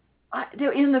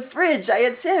 They're in the fridge. I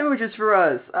had sandwiches for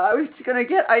us. I was gonna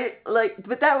get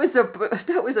but that was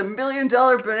 $1 million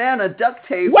banana duct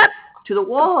tape What? to the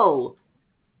wall.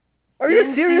 Are You you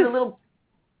didn't see the serious? little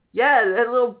that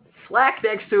little plaque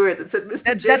next to it that said Mr.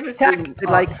 That's Jameson. tagged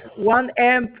like 1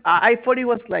 amp. I thought it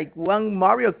was like one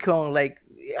Mario cone. Like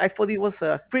I thought it was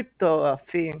a crypto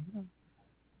thing.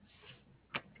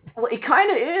 Well, it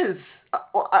kind of is.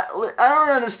 I don't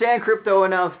understand crypto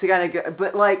enough to kind of get,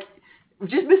 but like,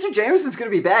 just Mr. Jameson's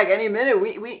gonna be back any minute.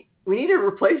 We need to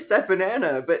replace that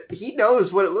banana, but he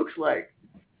knows what it looks like.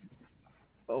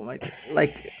 Oh my!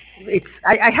 Like it's.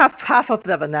 I have half of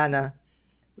the banana.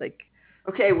 Like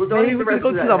Okay, well, don't maybe eat the we can rest go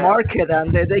of to that the now. market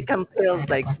and they can tell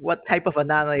like what type of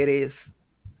banana it is.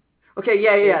 Okay,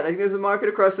 yeah. Okay. Like, there's a market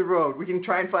across the road. We can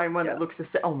try and find one Yeah. that looks the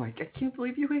same. Oh my god, I can't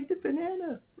believe you ate the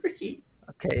banana, Ricky.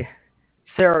 Okay.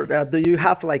 Sir, do you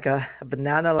have like a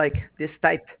banana like this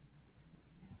type?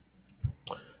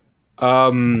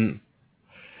 Um.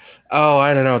 Oh,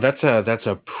 I don't know. That's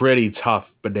a pretty tough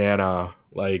banana.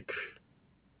 Like,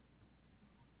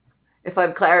 Can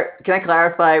I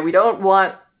clarify? We don't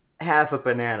want half a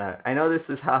banana. I know this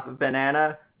is half a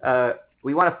banana.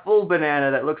 We want a full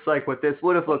banana that looks like what this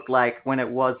would have looked like when it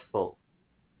was full.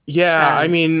 yeah. I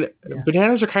And mean, yeah.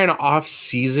 bananas are kind of off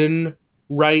season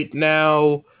right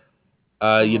now.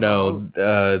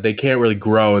 Oh, They can't really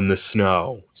grow in the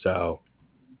snow. So,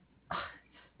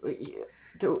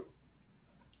 do-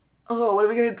 oh, what are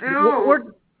we gonna Wh- do? Where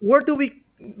where do we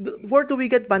where do we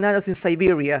get bananas in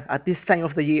Siberia at this time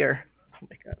of the year? Oh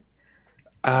my god!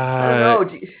 I don't uh,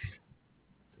 know.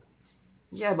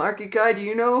 Yeah, market guy, do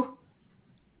you know?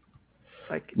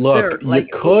 Like look, sir, you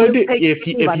like could, we'll take any if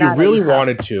you banana you really have.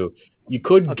 wanted to, you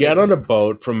could Okay. get on a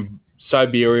boat from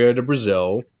Siberia to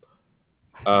Brazil.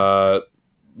 Uh,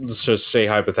 let's just say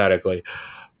hypothetically,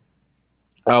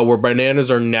 where bananas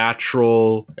are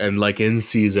natural and like in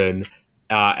season,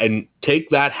 and take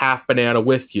that half banana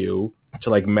with you to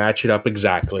like match it up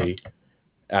exactly,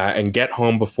 and get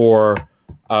home before.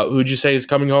 Who'd you say is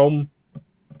coming home?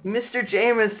 Mr.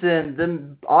 Jameson,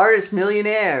 the artist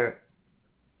millionaire.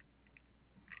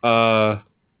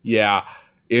 Yeah.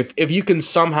 If you can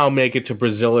somehow make it to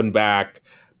Brazil and back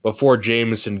before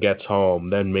Jameson gets home,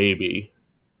 then maybe.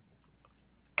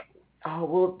 Oh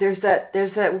well, there's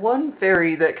that one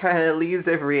ferry that kind of leaves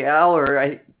every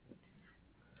hour.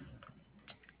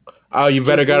 Oh, you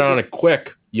better get We'll on just. it quick.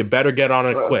 You better get on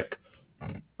it quick.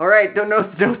 All right,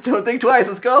 don't think twice.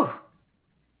 Let's go.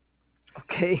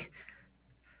 Okay.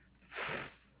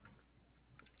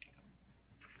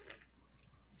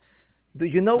 Do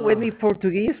you know Oh, any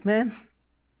Portuguese, man?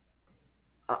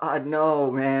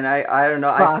 no, man. I don't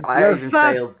know. Fuck, I you're even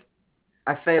fucked. failed.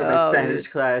 I failed my Uh, Spanish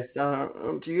class.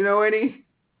 Do you know any?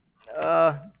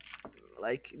 uh,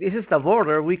 like this is the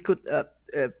border. We could.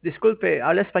 Disculpe,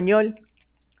 habla español.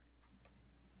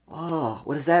 Oh,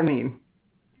 what does that mean?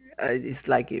 It's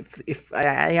like if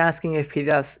I asking if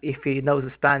he knows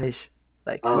Spanish.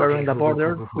 Like Oh, we're okay, in the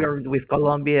border. cool. We're with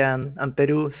Colombia and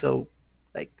Peru, so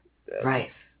like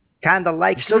Right. kind of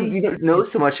likely. You don't know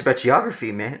so much about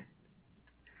geography, man.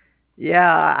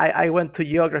 Yeah, I went to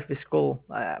geography school,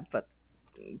 but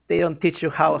they don't teach you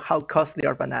how costly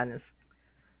are bananas.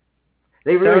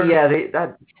 They really, Sir, yeah,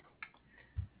 that.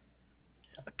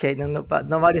 okay, no, but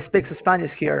nobody speaks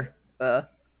Spanish here. Does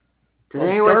Well, there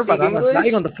anyone are speak bananas English?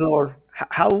 lying on the floor.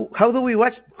 How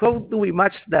do we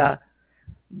match the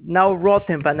now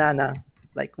rotten banana?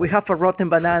 Like we have a rotten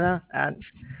banana, and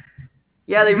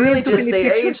Yeah, they you really didn't took just any they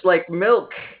pictures. age like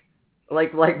milk,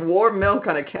 like warm milk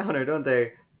on a counter, don't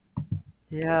they?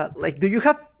 Yeah, like do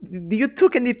you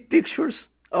took any pictures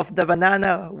of the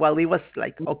banana while it was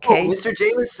like Oh, okay? Mr.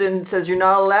 Jameson says you're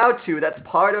not allowed to. That's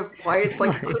part of why it's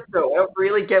like a crypto. I don't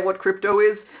really get what crypto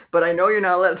is, but I know you're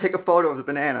not allowed to take a photo of the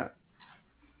banana.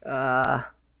 uh,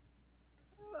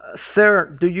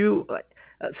 Sir,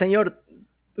 señor,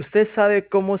 ¿usted sabe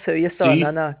cómo se veía esta See?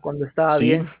 banana cuando estaba See?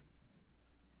 bien?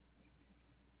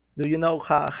 Do you know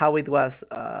how it was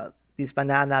this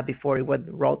banana before it went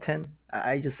rotten?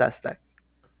 I just asked that.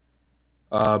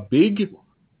 Big?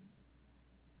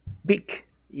 Big,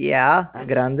 yeah, That's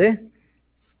grande.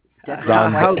 definitely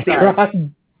Grande. How twice the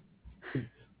big?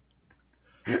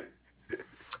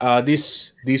 size.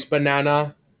 This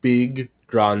banana, big,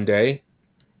 grande.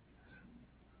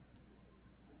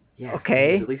 Yeah, he's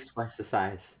Okay, at least twice the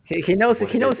size he knows of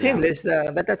what it is now. English,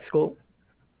 but that's cool.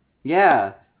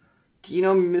 Yeah. Do you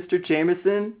know Mr.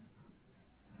 Jameson?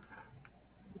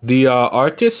 The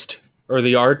artist or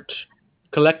the art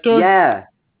collector? Yeah.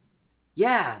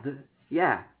 Yeah.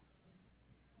 Yeah.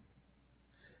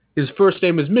 His first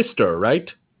name is Mister, right?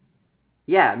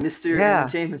 Yeah, Mr. Yeah,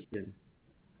 Jameson.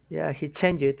 Yeah, he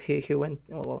changed it. He went.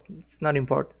 Oh, well, it's not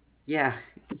important. Yeah,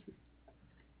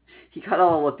 he got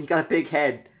a big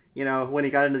head, when he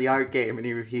got into the art game, and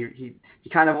he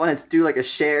kind of wanted to do like a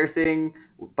share thing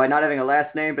by not having a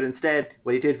last name, but instead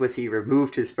what he did was he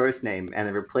removed his first name and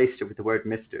then replaced it with the word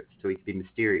Mister, so he could be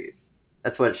mysterious.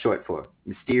 That's what it's short for,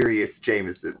 Mysterious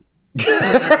Jameson.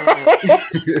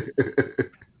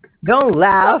 Don't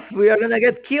laugh. We are gonna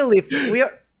get killed if we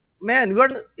are. Man,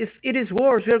 if it is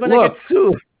worse, we are gonna get Look,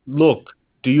 sued. look.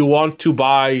 Do you want to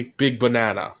buy Big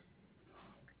Banana?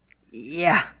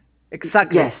 Yeah,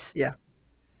 exactly. Yes, Yeah.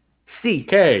 See.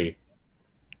 Okay.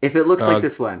 if it looks like Uh,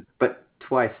 this one, but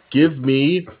twice. give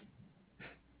me,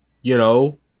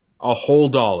 a whole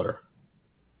dollar.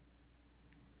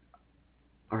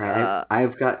 All right, Uh,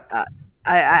 I've got. uh,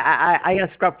 I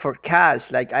asked crap for cash.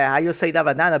 Like I just say that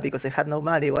banana because I had no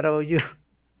money. What about you?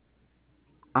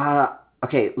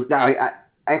 Okay. Now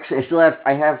actually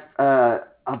I have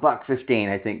 $1.15,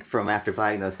 I think, from after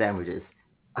buying those sandwiches.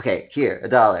 Okay, here,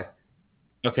 $1.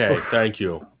 Okay, Oof. thank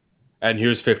you. And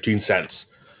here's 15 cents.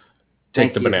 Take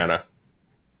Thank the you. banana.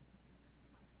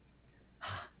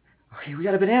 Okay, we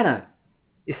got a banana.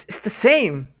 It's the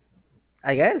same,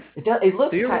 I guess. It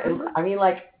looks Do you kind. remember? I mean,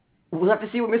 like, we'll have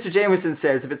to see what Mr. Jameson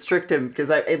says if it's tricked him, because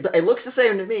it looks the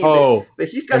same to me. Oh, but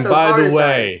he's got and those artist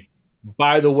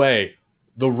by the way,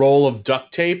 the roll of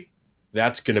duct tape,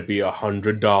 that's gonna be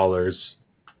 $100.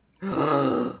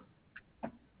 eyes.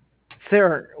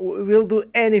 Sir, we'll do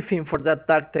anything for that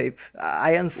duct tape.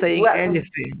 I am saying What?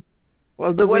 anything.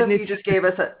 Well, do What we if need you just gave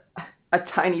us a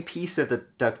tiny piece of the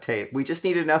duct tape? We just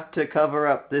need enough to cover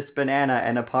up this banana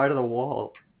and a part of the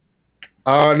wall.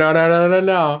 Oh, no.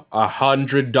 $100.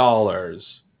 $100.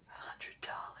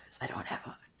 I don't have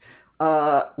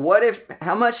what if?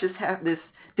 How much is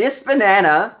this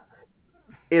banana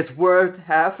is worth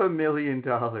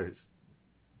 $500,000?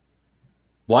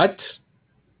 What?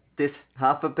 This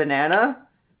half a banana?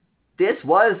 This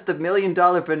was the $1 million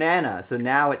banana, so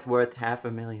now it's worth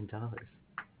 $500,000.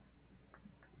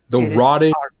 The it is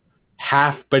rotting art.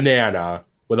 half banana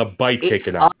with a bite It's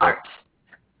taken out. art.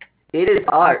 It is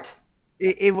art.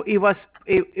 It was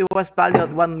valued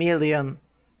at 1 million.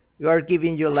 We are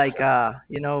giving you like Yeah.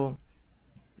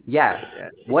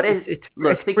 What is?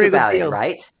 Look, it's think pretty good about it, deal.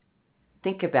 right?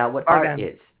 Think about what art Bargain.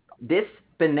 is. This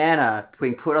banana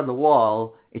being put on the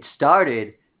wall, it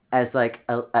started as like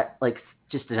like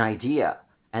just an idea,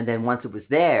 and then once it was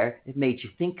there, it made you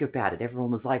think about it.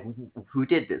 Everyone was like, "Who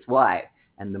did this? Why?"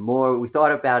 And the more we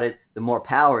thought about it, the more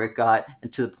power it got,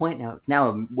 and to the point now it's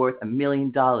now worth $1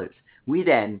 million. We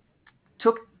then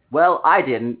took, well, I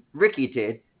didn't, Ricky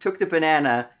did, took the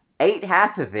banana, ate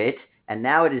half of it, and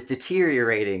now it is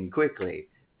deteriorating quickly.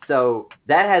 So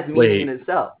that has meaning in Wait,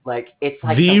 itself. Like it's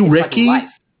like the it's like life. Ricky?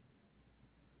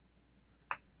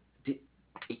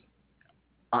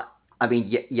 I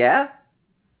mean, yeah.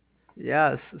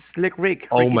 Yes, Slick Rick,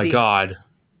 Oh Ricky my D. god.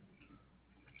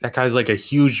 That guy's like a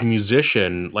huge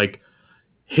musician. Like,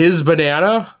 his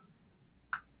banana?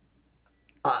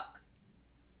 Uh,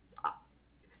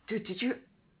 dude, did you?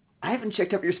 I haven't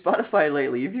checked up your Spotify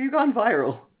lately. Have you gone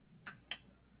viral?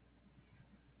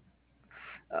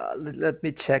 Let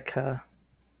me check.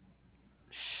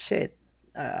 Shit.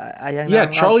 I am Yeah,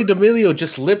 now. Charlie D'Amelio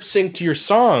just lip synced to your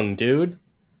song, dude.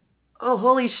 Oh,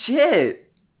 holy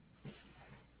shit!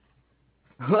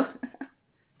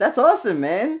 That's awesome,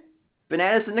 man.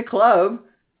 Bananas in the Club.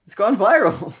 It's gone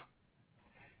viral.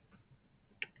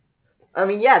 I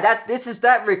mean, yeah, this is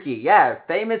that Ricky. Yeah,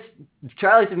 famous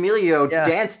Charlie D'Amelio Yeah.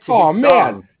 danced to Oh his man,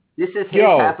 song. This is his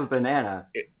Yo, half a banana.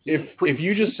 if put if his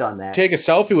you teeth just on that. take a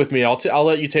selfie with me, I'll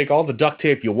let you take all the duct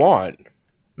tape you want.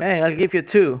 Man, I'll give you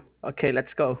 2. Okay,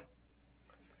 let's go.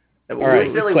 All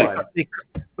right, silly click.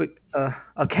 one.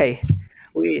 Okay.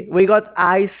 We got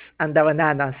ice and the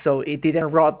banana, so it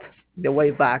didn't rot the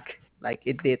way back like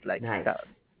it did like Nice.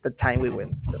 the time we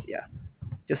went. So yeah,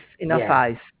 just enough Yeah.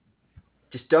 ice.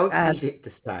 Just don't And eat it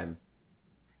this time.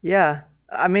 yeah,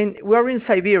 I mean we're in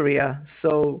Siberia,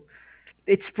 so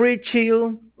it's pretty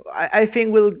chill. I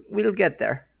think we'll get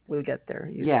there. We'll get there.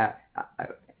 Yeah.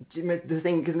 The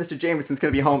thing, because Mr. Jameson's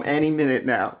going to be home any minute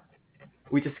now.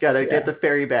 We just got to get the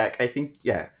ferry back. I think,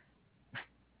 yeah.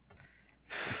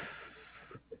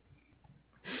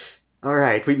 All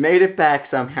right, we made it back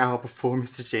somehow before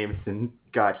Mr. Jameson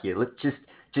got here. Let's just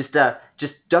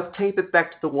duct tape it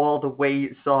back to the wall the way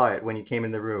you saw it when you came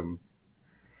in the room.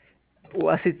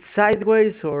 Was it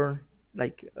sideways or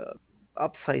like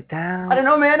upside down? I don't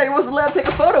know, man. I wasn't allowed to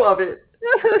take a photo of it.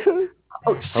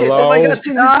 Oh shit! Hello? Oh my god!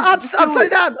 Upside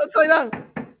down! Upside down!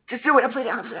 Just do it. Upside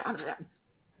down. Upside down. Upside down.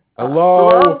 Hello?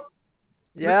 Hello?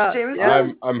 Yeah. Mr. Jameson?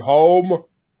 Yeah. I'm home.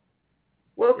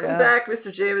 Welcome Yeah. back,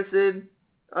 Mr. Jameson.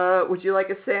 Would you like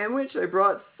a sandwich? I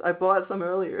bought some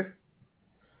earlier.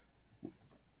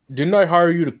 Didn't I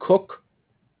hire you to cook?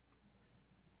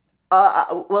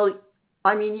 Well,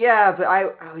 I mean, yeah, but I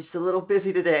was a little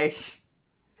busy today.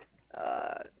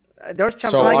 Uh, there's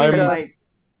So I champagne took my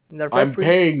in the I'm refrigerator.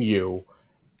 paying you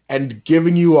and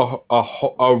giving you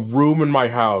a room in my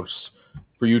house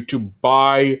for you to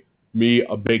buy me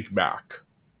a Big Mac.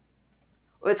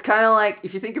 Well, it's kind of like,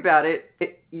 if you think about it,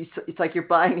 it's like you're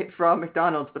buying it from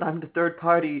McDonald's, but I'm the third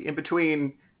party in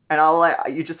between,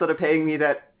 and you just sort of paying me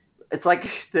that. It's like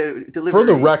the For the delivery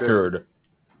service. record,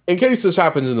 in case this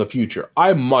happens in the future,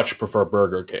 I much prefer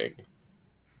Burger King.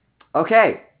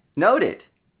 Okay, noted.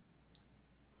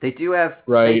 They do have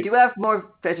Right. more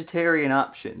vegetarian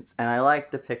options, and I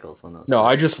like the pickles on those. No,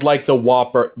 I just like the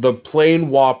Whopper, the plain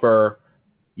Whopper,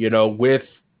 with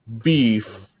beef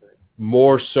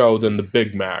more so than the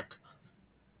Big Mac.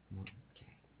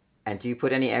 And do you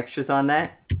put any extras on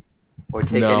that, or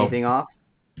take No. anything off?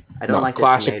 I don't No, like the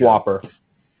classic tomato. Whopper.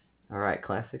 All right,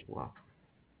 classic Whopper.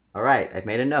 All right, I've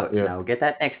made a note. Yeah. Now we'll get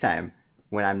that next time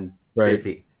when I'm Right.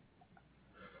 busy.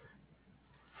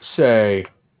 Say,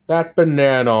 that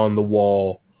banana on the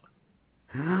wall.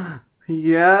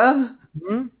 Yeah.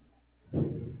 Hmm?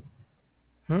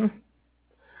 Hmm?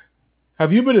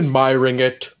 Have you been admiring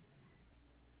it?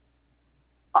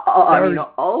 I mean,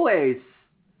 always.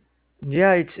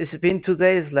 Yeah, it's been 2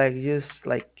 days like just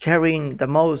like carrying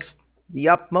the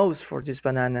utmost for this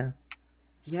banana.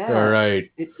 Yeah. All right.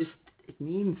 It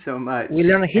means so much. We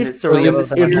learn And it's history in about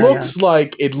the the It spirit.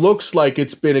 banana. looks like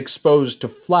it's been exposed to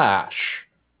flash.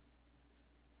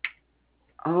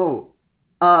 Oh.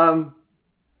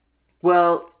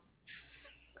 Well,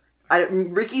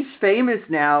 Ricky's famous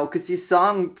now because his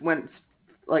song went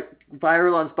like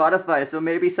viral on Spotify. So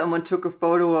maybe someone took a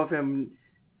photo of him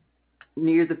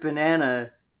near the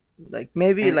banana. Like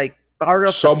maybe And like part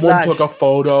of the Someone flash. took a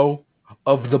photo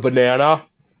of the banana.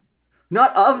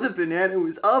 not of the banana, it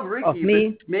was of Ricky. Of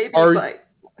me? But maybe Are-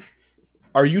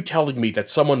 Are you telling me that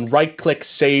someone right-click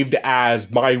saved as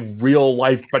my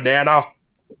real-life banana?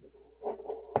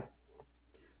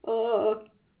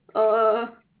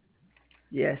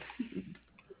 Yes.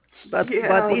 But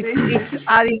Yeah,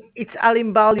 it's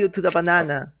adding value to the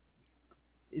banana.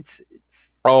 It's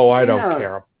Oh, I don't Yeah.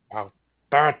 care about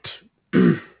that.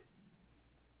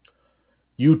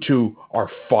 You two are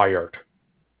fired.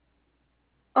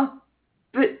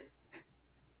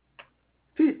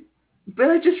 but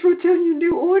I just wrote down your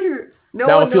new order. No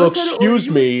Now, one if you'll knows how to order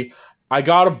excuse me, I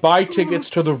gotta buy tickets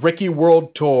to the Ricky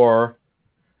World Tour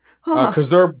because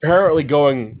they're apparently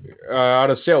going on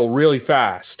a sale really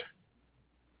fast.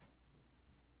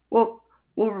 Well,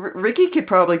 Ricky could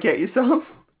probably get you some.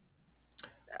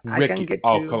 I can get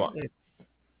oh, you. come on.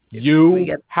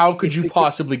 we How could if you we get-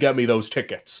 possibly get me those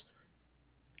tickets?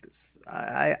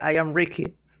 I am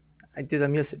Ricky. I do the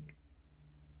music.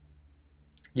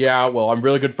 Yeah, well, I'm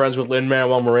really good friends with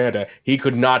Lin-Manuel Miranda. He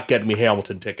could not get me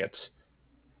Hamilton tickets.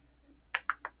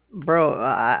 Bro,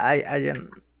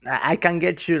 I can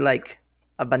get you like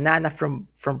a banana from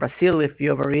Brazil if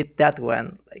you ever eat that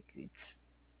one. Like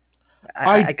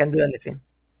I can do anything.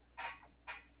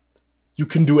 You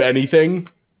can do anything?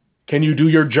 Can you do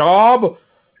your job?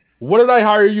 What did I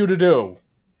hire you to do?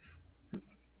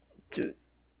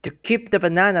 To keep the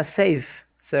banana safe,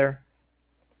 sir.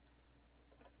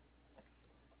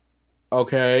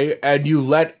 Okay, and you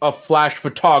let a flash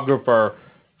photographer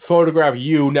photograph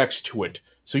you next to it.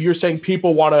 So you're saying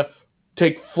people want to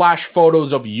take flash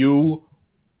photos of you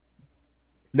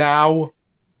now?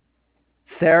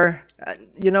 Sir,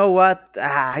 you know what?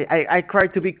 I try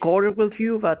to be cordial with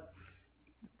you, but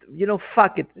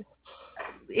fuck it.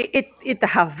 Eat the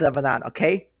half of the banana,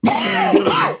 okay?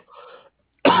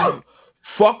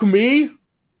 Fuck me?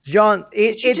 John,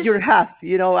 eat your half.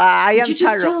 I am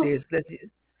tired of this.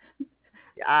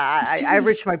 I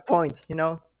reached my point.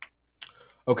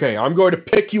 Okay, I'm going to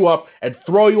pick you up and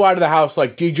throw you out of the house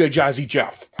like DJ Jazzy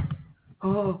Jeff.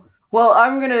 Oh, well,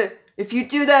 if you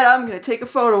do that, I'm gonna take a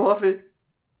photo of it.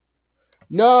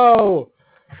 No!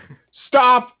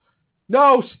 Stop!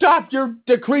 No, stop! You're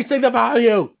decreasing the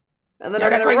value! And then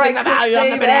You're I'm gonna decreasing the value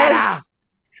of the banana!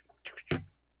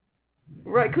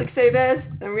 Right click save as.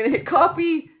 I'm gonna hit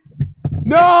copy.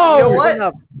 No! You know what?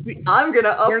 I'm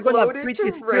gonna We're gonna upload it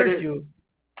to British Reddit. you.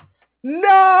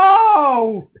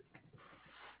 No!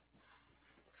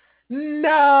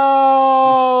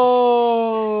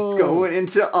 No! Going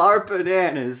into our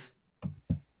bananas.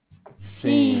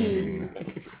 Scene.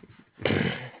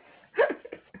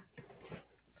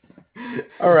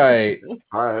 All right.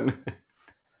 Fun.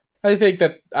 I think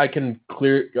that I can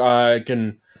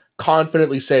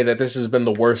confidently say that this has been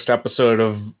the worst episode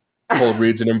of Cold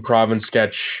Reads and Improv and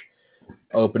Sketch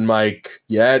open mic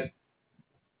yet.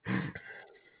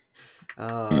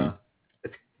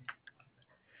 It's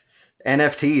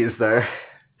NFTs though.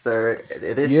 So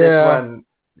this Yeah. one,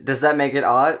 does that make it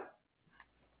art?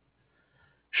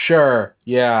 Sure,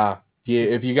 yeah.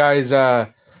 If you guys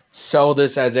sell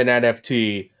this as an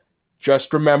NFT,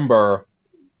 just remember,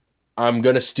 I'm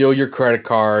gonna steal your credit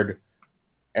card,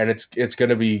 and it's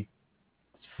gonna be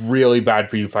really bad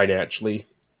for you financially.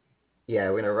 Yeah,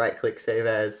 we're gonna right click save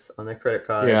as on the credit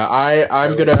card. Yeah,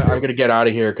 I'm gonna get out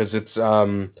of here because it's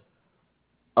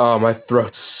oh, my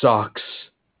throat sucks.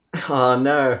 Oh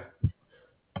no.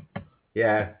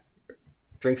 Yeah.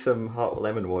 Drink some hot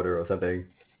lemon water or something.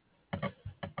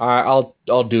 I'll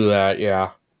do that.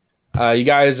 Yeah. You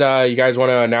guys want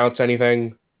to announce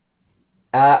anything?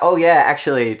 Oh yeah,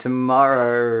 actually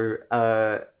tomorrow.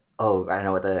 Oh, I don't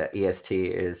know what the EST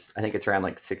is. I think it's around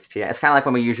like 6 p.m. It's kind of like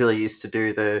when we usually used to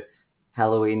do the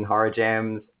Halloween horror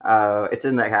jams. It's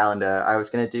in the calendar. I was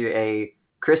gonna do a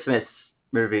Christmas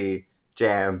movie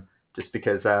jam just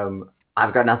because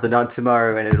I've got nothing on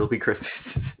tomorrow and it'll be Christmas.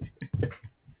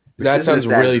 That sounds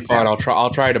really fun.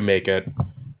 I'll try to make it.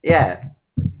 Yeah,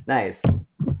 nice.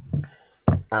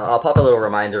 I'll pop a little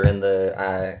reminder in the.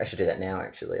 I should do that now,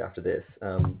 actually, after this.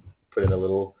 Put in a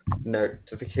little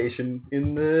notification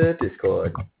in the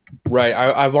Discord. Right.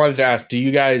 I wanted to ask, do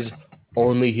you guys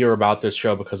only hear about this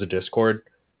show because of Discord?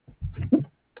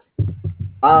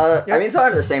 I mean, it's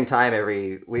on at the same time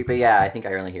every week, but yeah, I think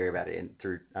I only hear about it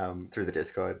through the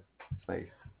Discord.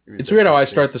 It's weird how I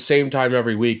start the same time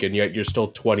every week, and yet you're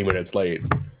still 20 minutes late.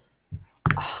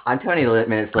 I'm 20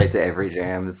 minutes late to every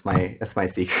jam. That's my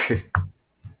secret.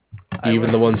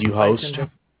 Even the ones you host?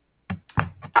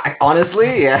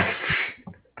 Honestly, yeah.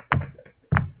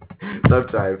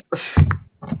 Sometimes.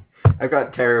 I've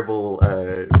got terrible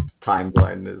time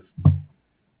blindness.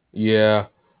 Yeah.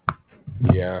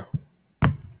 Yeah.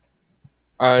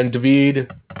 And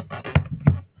David?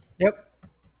 Yep.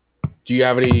 Do you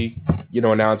have any,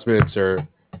 announcements or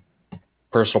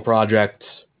personal projects?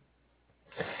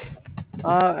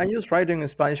 I'm just writing in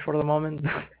Spanish for the moment.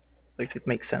 Like, it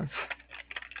makes sense.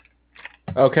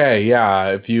 Okay, yeah.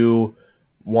 If you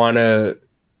want to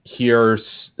hear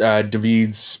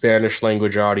David's Spanish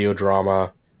language audio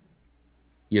drama,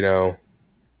 when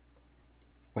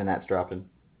that's dropping,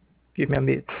 give me a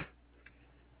bit.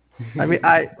 I mean,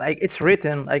 it's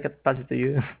written. I could pass it to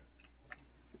you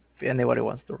if anybody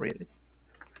wants to read it.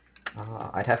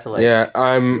 I'd have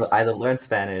to either learn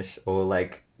Spanish or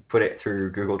put it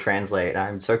through Google Translate.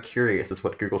 I'm so curious as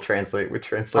what Google Translate would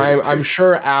translate. I'm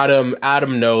sure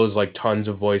Adam knows tons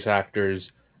of voice actors.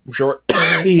 I'm sure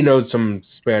he knows some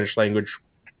Spanish language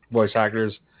voice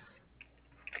actors.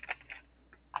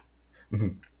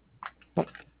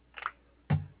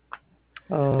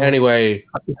 Anyway,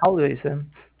 happy holidays then.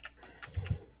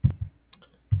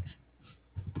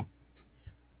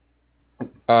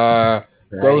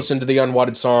 Go listen to the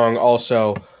Unwanted Song.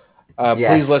 Also,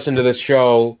 please listen to this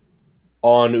show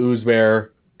on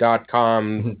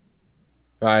oozbear.com.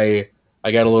 I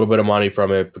get a little bit of money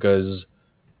from it because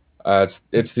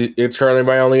it's currently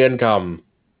my only income.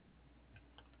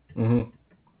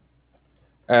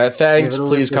 Thanks.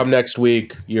 Please come next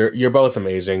week. You're both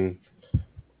amazing.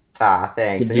 Thanks.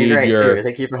 And you're great too.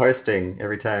 Thank you for hosting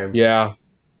every time. Yeah.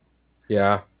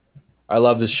 I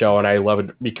love this show, and I love it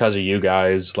because of you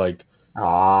guys. Yeah.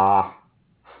 All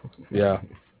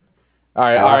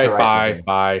right.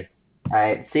 Bye. All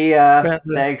right. See ya.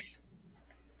 Thanks.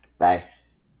 Bye.